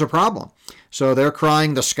convince you there's a problem. So they're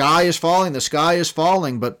crying, the sky is falling,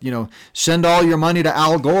 but, send all your money to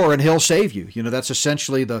Al Gore and he'll save you. That's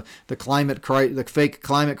essentially the fake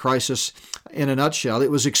climate crisis in a nutshell.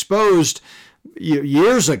 It was exposed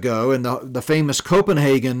years ago in the famous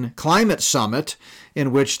Copenhagen Climate Summit,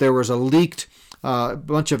 in which there was a leaked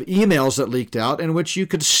bunch of emails that leaked out, in which you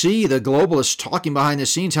could see the globalists talking behind the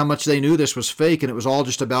scenes how much they knew this was fake, and it was all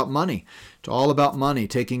just about money. It's all about money,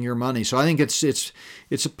 taking your money. So I think it's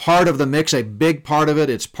a part of the mix, a big part of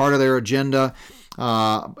it. It's part of their agenda,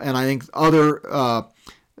 and I think other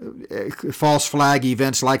false flag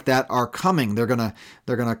events like that are coming. They're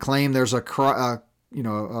gonna claim there's a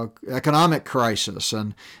economic crisis,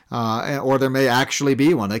 and or there may actually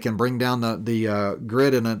be one. They can bring down the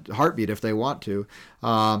grid in a heartbeat if they want to.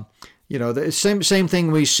 The same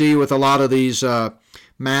thing we see with a lot of these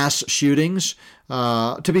mass shootings.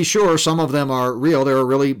 To be sure, some of them are real. There are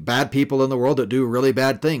really bad people in the world that do really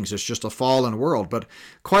bad things. It's just a fallen world. But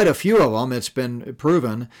quite a few of them, it's been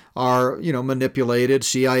proven, are manipulated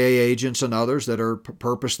CIA agents and others that are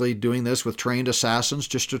purposely doing this with trained assassins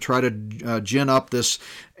just to try to gin up this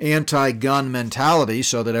anti-gun mentality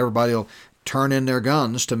so that everybody will turn in their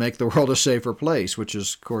guns to make the world a safer place, which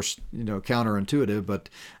is, of course, counterintuitive, but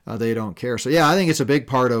they don't care. So yeah, I think it's a big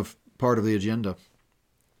part of the agenda.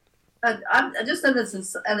 I'm just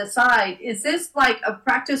as an aside, is this like a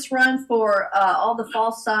practice run for all the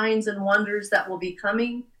false signs and wonders that will be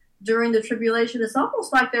coming during the tribulation? It's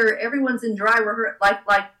almost like everyone's in dry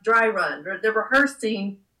run. They're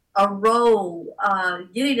rehearsing a role,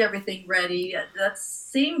 getting everything ready. That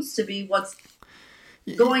seems to be what's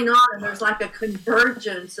going on, and there's like a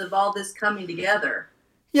convergence of all this coming together.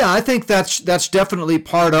 Yeah, I think that's definitely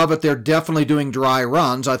part of it. They're definitely doing dry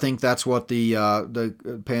runs. I think that's what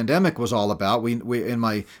the pandemic was all about. We in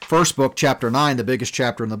my first book, chapter 9, the biggest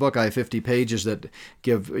chapter in the book, I have 50 pages that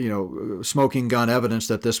give smoking gun evidence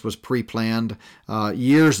that this was pre-planned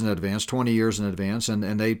years in advance, 20 years in advance,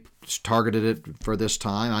 and they targeted it for this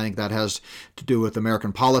time. I think that has to do with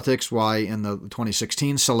American politics, why in the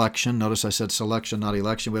 2016 selection, notice I said selection, not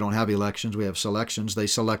election. We don't have elections, we have selections. They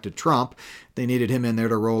selected Trump. They needed him in there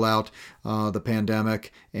to roll out the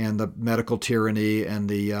pandemic and the medical tyranny and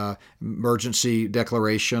the emergency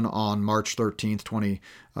declaration on March 13th,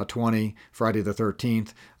 2020, Friday the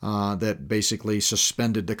 13th, that basically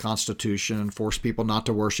suspended the Constitution and forced people not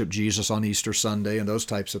to worship Jesus on Easter Sunday and those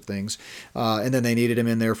types of things. And then they needed him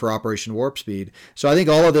in there for Operation Warp Speed. So I think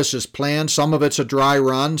all of this is planned. Some of it's a dry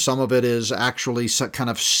run. Some of it is actually kind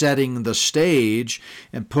of setting the stage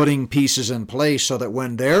and putting pieces in place so that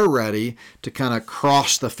when they're ready to kind of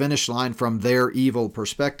cross the finish line from their evil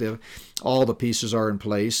perspective, all the pieces are in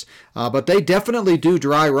place. But they definitely do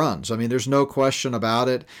dry runs. I mean, there's no question about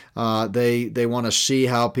it. They want to see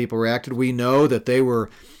how people reacted. We know that they were,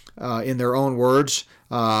 in their own words,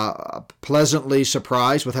 pleasantly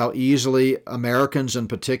surprised with how easily Americans in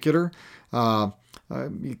particular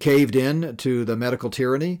caved in to the medical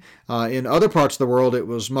tyranny. In other parts of the world, it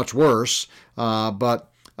was much worse. But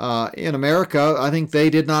in America, I think they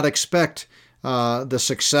did not expect the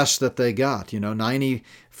success that they got.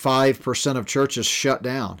 95% of churches shut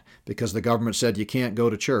down because the government said you can't go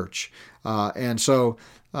to church. And so,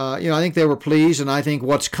 I think they were pleased. And I think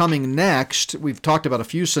what's coming next, we've talked about a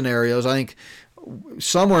few scenarios. I think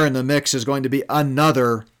somewhere in the mix is going to be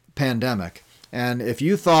another pandemic. And if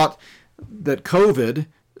you thought that COVID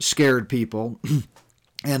scared people,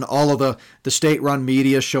 and all of the state-run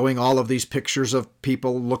media showing all of these pictures of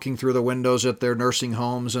people looking through the windows at their nursing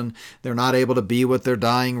homes, and they're not able to be with their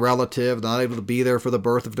dying relative, not able to be there for the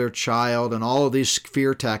birth of their child, and all of these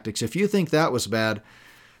fear tactics. If you think that was bad,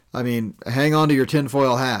 I mean, hang on to your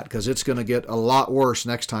tinfoil hat, because it's going to get a lot worse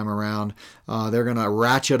next time around. They're going to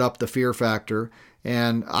ratchet up the fear factor.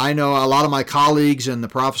 And I know a lot of my colleagues in the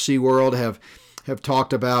prophecy world have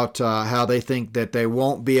talked about how they think that they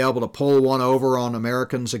won't be able to pull one over on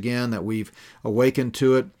Americans again, that we've awakened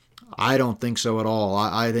to it. I don't think so at all.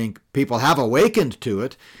 I think people have awakened to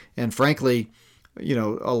it. And frankly,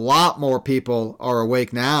 a lot more people are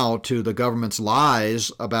awake now to the government's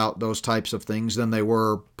lies about those types of things than they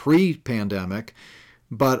were pre-pandemic.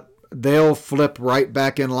 But they'll flip right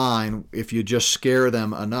back in line if you just scare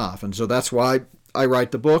them enough. And so that's why I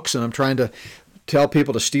write the books, and I'm trying to tell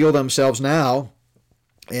people to steel themselves now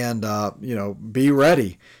and be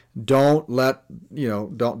ready. Don't let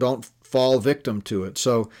don't fall victim to it.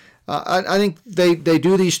 So I think they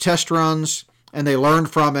do these test runs and they learn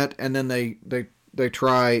from it, and then they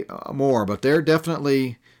try more. But they're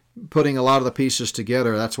definitely putting a lot of the pieces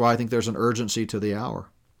together. That's why I think there's an urgency to the hour.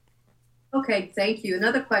 Okay, thank you.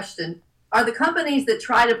 Another question. Are the companies that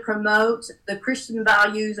try to promote the Christian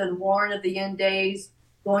values and warn of the end days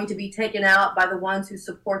going to be taken out by the ones who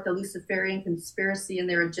support the Luciferian conspiracy and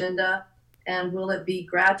their agenda? And will it be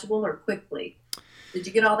gradual or quickly? Did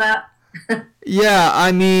you get all that? Yeah,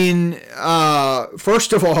 I mean,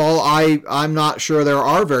 first of all, I'm not sure there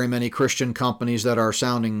are very many Christian companies that are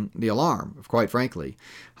sounding the alarm, quite frankly.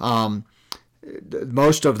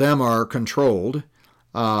 Most of them are controlled.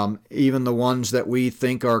 Even the ones that we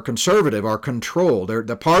think are conservative are controlled.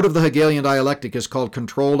 The part of the Hegelian dialectic is called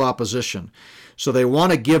controlled opposition. So they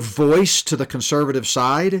want to give voice to the conservative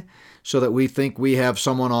side so that we think we have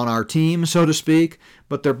someone on our team, so to speak.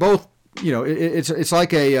 But they're both, it's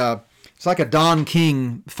like a Don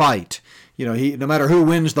King fight. No matter who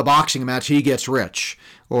wins the boxing match, he gets rich,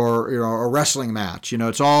 or a wrestling match.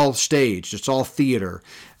 It's all staged. It's all theater.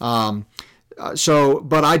 But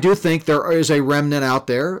I do think there is a remnant out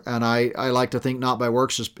there, and I like to think Not by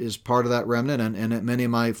Works is part of that remnant, and many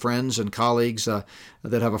of my friends and colleagues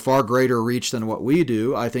that have a far greater reach than what we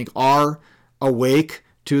do, I think are awake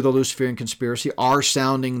to the Luciferian conspiracy, are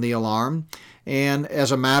sounding the alarm. And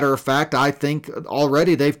as a matter of fact, I think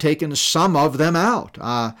already they've taken some of them out.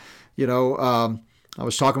 I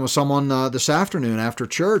was talking with someone this afternoon after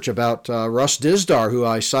church about Russ Dizdar, who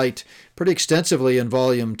I cite pretty extensively in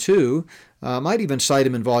Volume 2. Might even cite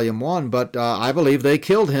him in Volume 1, but I believe they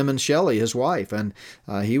killed him and Shelley, his wife. And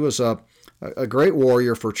he was a a great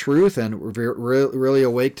warrior for truth and really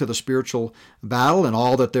awake to the spiritual battle and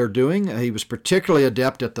all that they're doing. He was particularly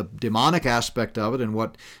adept at the demonic aspect of it and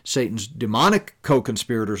what Satan's demonic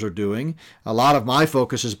co-conspirators are doing. A lot of my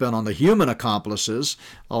focus has been on the human accomplices,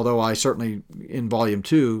 although I certainly, in Volume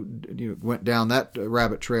 2, went down that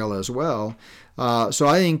rabbit trail as well. So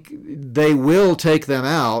I think they will take them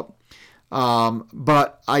out,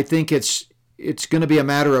 but I think it's going to be a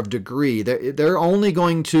matter of degree. They're only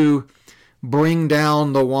going to bring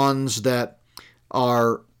down the ones that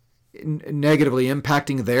are negatively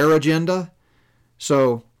impacting their agenda.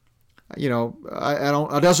 So,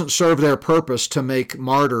 it doesn't serve their purpose to make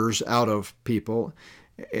martyrs out of people.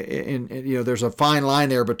 And there's a fine line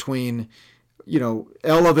there between,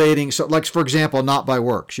 elevating. So, like for example, Not by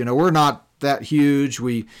Works. We're not that huge.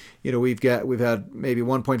 We've had maybe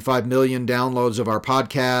 1.5 million downloads of our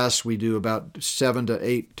podcasts. We do about 7,000 to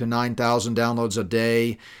 8,000 to 9,000 downloads a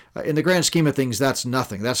day. In the grand scheme of things, that's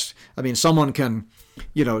nothing. Someone can,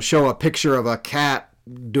 show a picture of a cat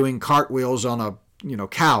doing cartwheels on a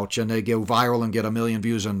couch, and they go viral and get 1 million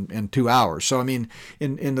views in 2 hours. So in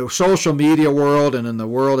the social media world and in the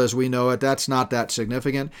world as we know it, that's not that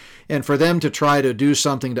significant. And for them to try to do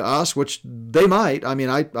something to us, which they might, I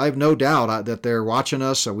have no doubt that they're watching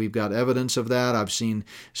us. So we've got evidence of that. I've seen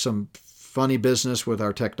some funny business with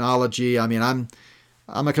our technology. I'm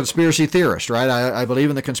a conspiracy theorist, right? I believe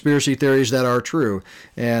in the conspiracy theories that are true.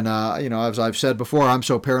 And, as I've said before, I'm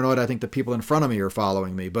so paranoid I think the people in front of me are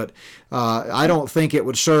following me. But I don't think it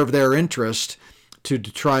would serve their interest to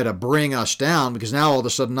try to bring us down, because now all of a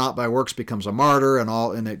sudden Not by Works becomes a martyr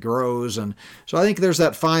and it grows. And so I think there's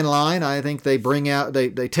that fine line. I think they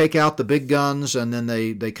take out the big guns, and then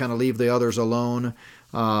they kind of leave the others alone.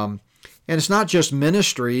 And it's not just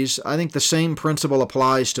ministries. I think the same principle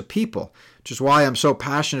applies to people, which is why I'm so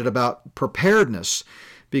passionate about preparedness,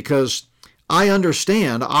 because I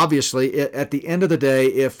understand, obviously, at the end of the day,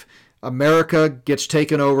 if America gets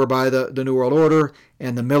taken over by the New World Order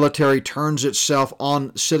and the military turns itself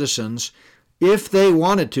on citizens, if they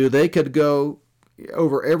wanted to, they could go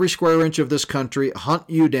over every square inch of this country, hunt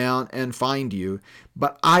you down, and find you.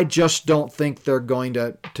 But I just don't think they're going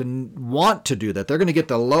to want to do that. They're going to get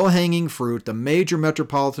the low-hanging fruit, the major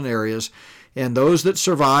metropolitan areas, and those that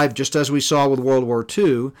survive, just as we saw with World War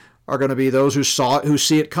II, are going to be those who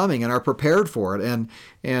see it coming and are prepared for it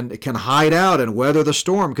and can hide out and weather the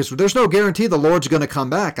storm, because there's no guarantee the Lord's going to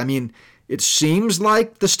come back. It seems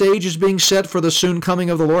like the stage is being set for the soon coming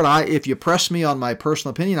of the Lord. If you press me on my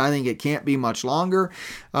personal opinion, I think it can't be much longer.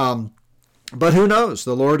 But who knows?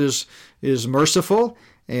 The Lord is merciful,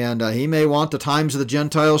 and he may want the times of the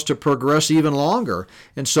Gentiles to progress even longer.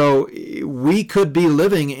 And so we could be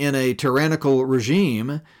living in a tyrannical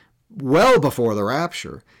regime well before the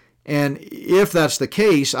rapture. And if that's the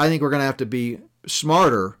case, I think we're going to have to be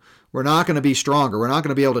smarter. We're not going to be stronger. We're not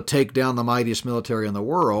going to be able to take down the mightiest military in the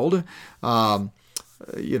world. Although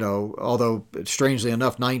strangely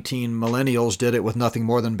enough, 19 millennials did it with nothing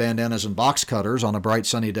more than bandanas and box cutters on a bright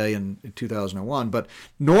sunny day in 2001. But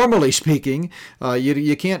normally speaking,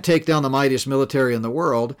 you can't take down the mightiest military in the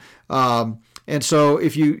world. And so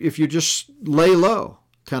if you just lay low,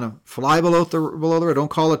 kind of fly below the radar,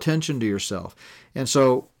 don't call attention to yourself. And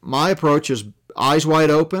so my approach is eyes wide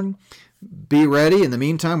open. Be ready. In the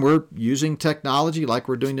meantime, we're using technology like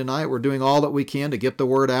we're doing tonight. We're doing all that we can to get the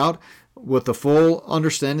word out, with the full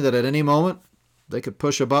understanding that at any moment they could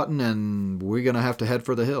push a button and we're going to have to head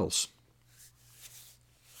for the hills.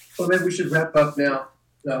 Well, maybe we should wrap up now.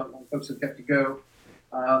 Folks have got to go.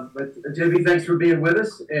 But Debbie, thanks for being with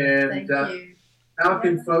us. And Thank you. How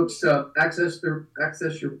can folks access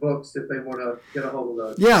your books if they want to get a hold of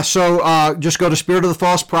those? Yeah, so just go to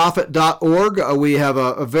spiritofthefalseprophet.org. We have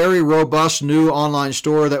a very robust new online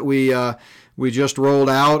store that we just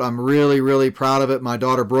rolled out. I'm really, really proud of it. My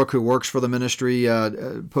daughter Brooke, who works for the ministry,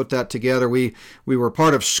 put that together. We were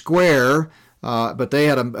part of Square, but they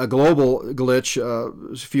had a global glitch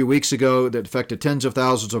a few weeks ago that affected tens of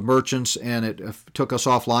thousands of merchants, and it took us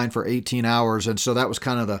offline for 18 hours. And so that was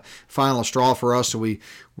kind of the final straw for us. So we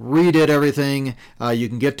redid everything. You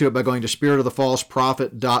can get to it by going to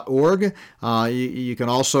spiritofthefalseprophet.org. You can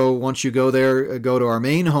also, once you go there, go to our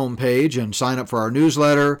main homepage and sign up for our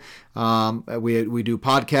newsletter. We do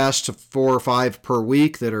podcasts, 4 or 5 per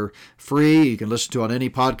week, that are free. You can listen to on any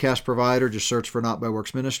podcast provider. Just search for Not by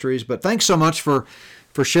Works Ministries. But thanks so much for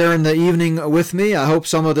sharing the evening with me. I hope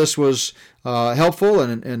some of this was helpful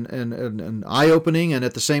and eye-opening, and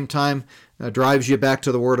at the same time drives you back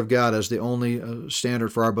to the Word of God as the only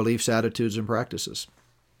standard for our beliefs, attitudes, and practices.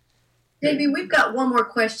 Davey, we've got one more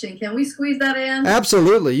question. Can we squeeze that in?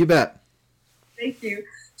 Absolutely, you bet. Thank you.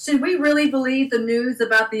 Should we really believe the news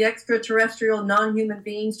about the extraterrestrial non-human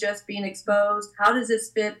beings just being exposed? How does this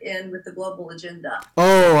fit in with the global agenda?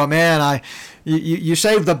 Oh man, you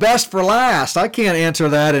saved the best for last. I can't answer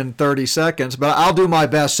that in 30 seconds, but I'll do my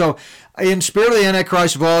best. So, in Spirit of the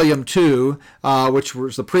Antichrist, Volume 2, which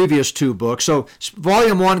was the previous two books. So,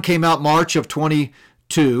 Volume 1 came out March of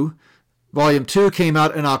 22. Volume 2 came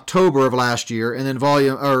out in October of last year, and then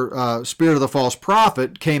Spirit of the False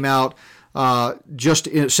Prophet came out just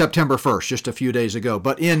in September 1st, just a few days ago.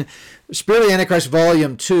 But in Spirit of the Antichrist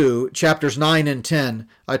Volume 2, chapters 9 and 10,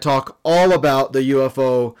 I talk all about the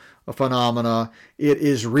UFO phenomena. It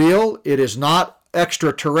is real. It is not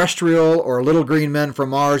extraterrestrial or little green men from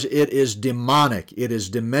Mars. It is demonic. It is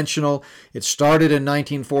dimensional. It started in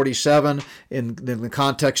 1947 in the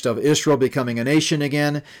context of Israel becoming a nation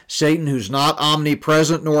again. Satan, who's not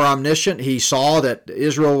omnipresent nor omniscient, he saw that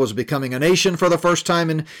Israel was becoming a nation for the first time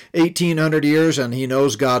in 1800 years, and he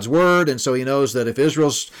knows God's word, and so he knows that if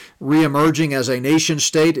Israel's reemerging as a nation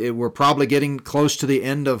state, we're probably getting close to the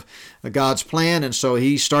end of God's plan, and so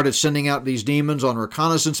he started sending out these demons on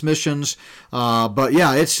reconnaissance missions. But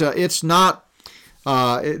yeah, it's not.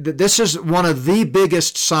 This is one of the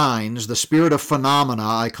biggest signs, the spirit of phenomena,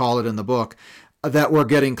 I call it in the book, that we're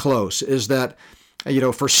getting close. Is that,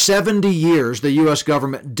 for 70 years the U.S.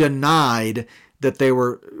 government denied that they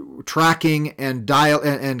were tracking and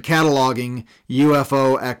cataloging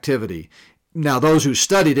UFO activity. Now, those who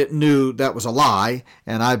studied it knew that was a lie,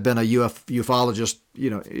 and I've been a ufologist,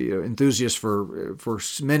 enthusiast for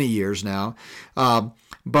many years now.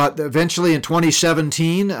 But eventually in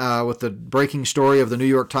 2017, with the breaking story of the New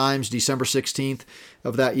York Times, December 16th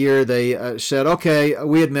of that year, they said, okay,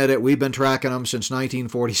 we admit it. We've been tracking them since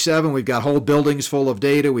 1947. We've got whole buildings full of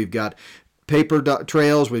data. We've got paper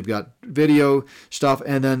trails. We've got video stuff.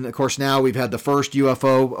 And then, of course, now we've had the first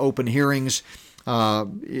UFO open hearings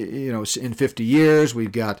in 50 years.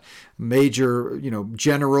 We've got major,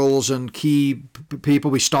 generals and key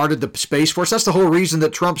people. We started the Space Force. That's the whole reason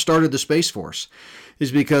that Trump started the Space Force,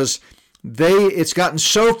 is because it's gotten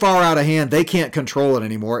so far out of hand, they can't control it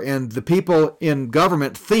anymore. And the people in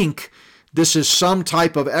government think this is some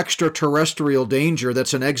type of extraterrestrial danger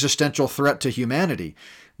that's an existential threat to humanity.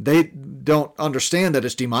 They don't understand that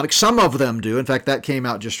it's demonic. Some of them do. In fact, that came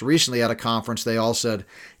out just recently at a conference. They all said,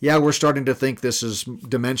 yeah, we're starting to think this is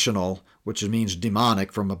dimensional, which means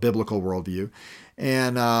demonic from a biblical worldview,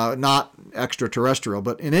 and not extraterrestrial.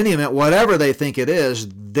 But in any event, whatever they think it is,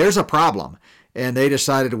 there's a problem. And they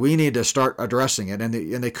decided we need to start addressing it. And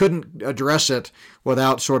they couldn't address it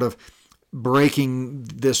without sort of breaking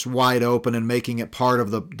this wide open and making it part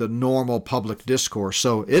of the normal public discourse.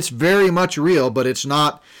 So it's very much real, but it's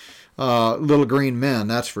not little green men,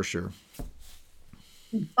 that's for sure.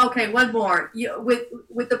 Okay, one more.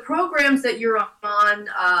 With the programs that you're on,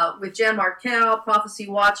 with Jan Markell, Prophecy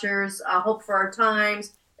Watchers, Hope for Our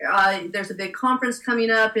Times, there's a big conference coming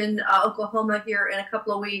up in Oklahoma here in a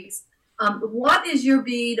couple of weeks. What is your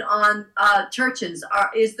bead on churches?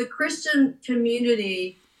 Is the Christian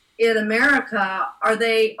community in America, are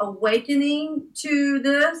they awakening to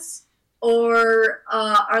this, or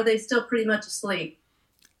are they still pretty much asleep?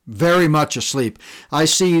 Very much asleep. I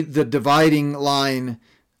see the dividing line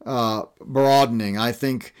broadening. I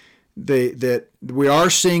think that we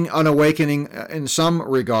are seeing an awakening in some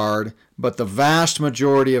regard, but the vast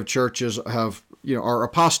majority of churches are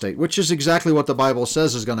apostate, which is exactly what the Bible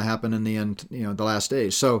says is going to happen in the end, the last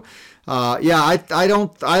days. So, I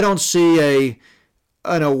don't see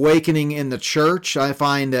an awakening in the church. I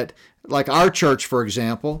find that, like our church, for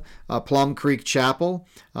example, Plum Creek Chapel,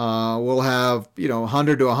 we'll have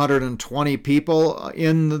 100 to 120 people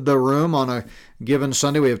in the room on a given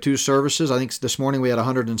Sunday. We have two services. I think this morning we had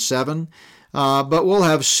 107, but we'll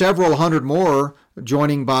have several hundred more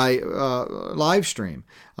joining by live stream.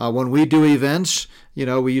 When we do events,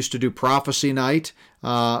 we used to do prophecy night.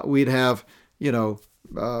 We'd have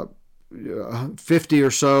 50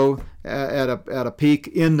 or so at a peak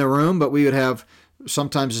in the room, but we would have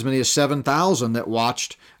sometimes as many as 7,000 that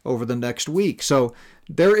watched over the next week. So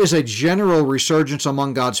there is a general resurgence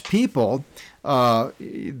among God's people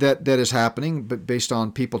that is happening, but based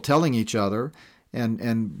on people telling each other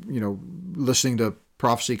and listening to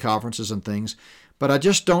prophecy conferences and things. But I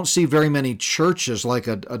just don't see very many churches like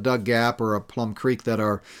a Doug Gap or a Plum Creek that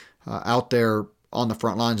are out there on the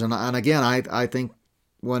front lines. And again, I think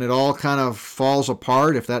when it all kind of falls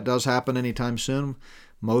apart, if that does happen anytime soon,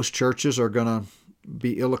 most churches are going to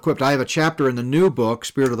be ill-equipped. I have a chapter in the new book,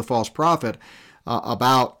 Spirit of the False Prophet,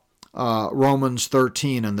 about Romans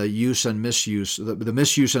 13 and the use and misuse, the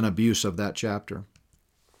misuse and abuse of that chapter.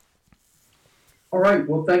 All right.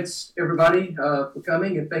 Well, thanks everybody for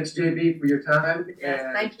coming, and thanks JB for your time. Yes,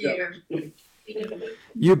 And, thank you.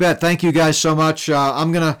 You bet. Thank you guys so much.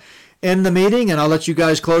 I'm going to end the meeting, and I'll let you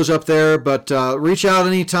guys close up there. But reach out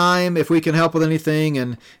anytime if we can help with anything.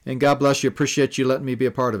 And God bless you. Appreciate you letting me be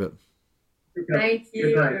a part of it. Thank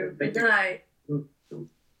you. Good night. Good night.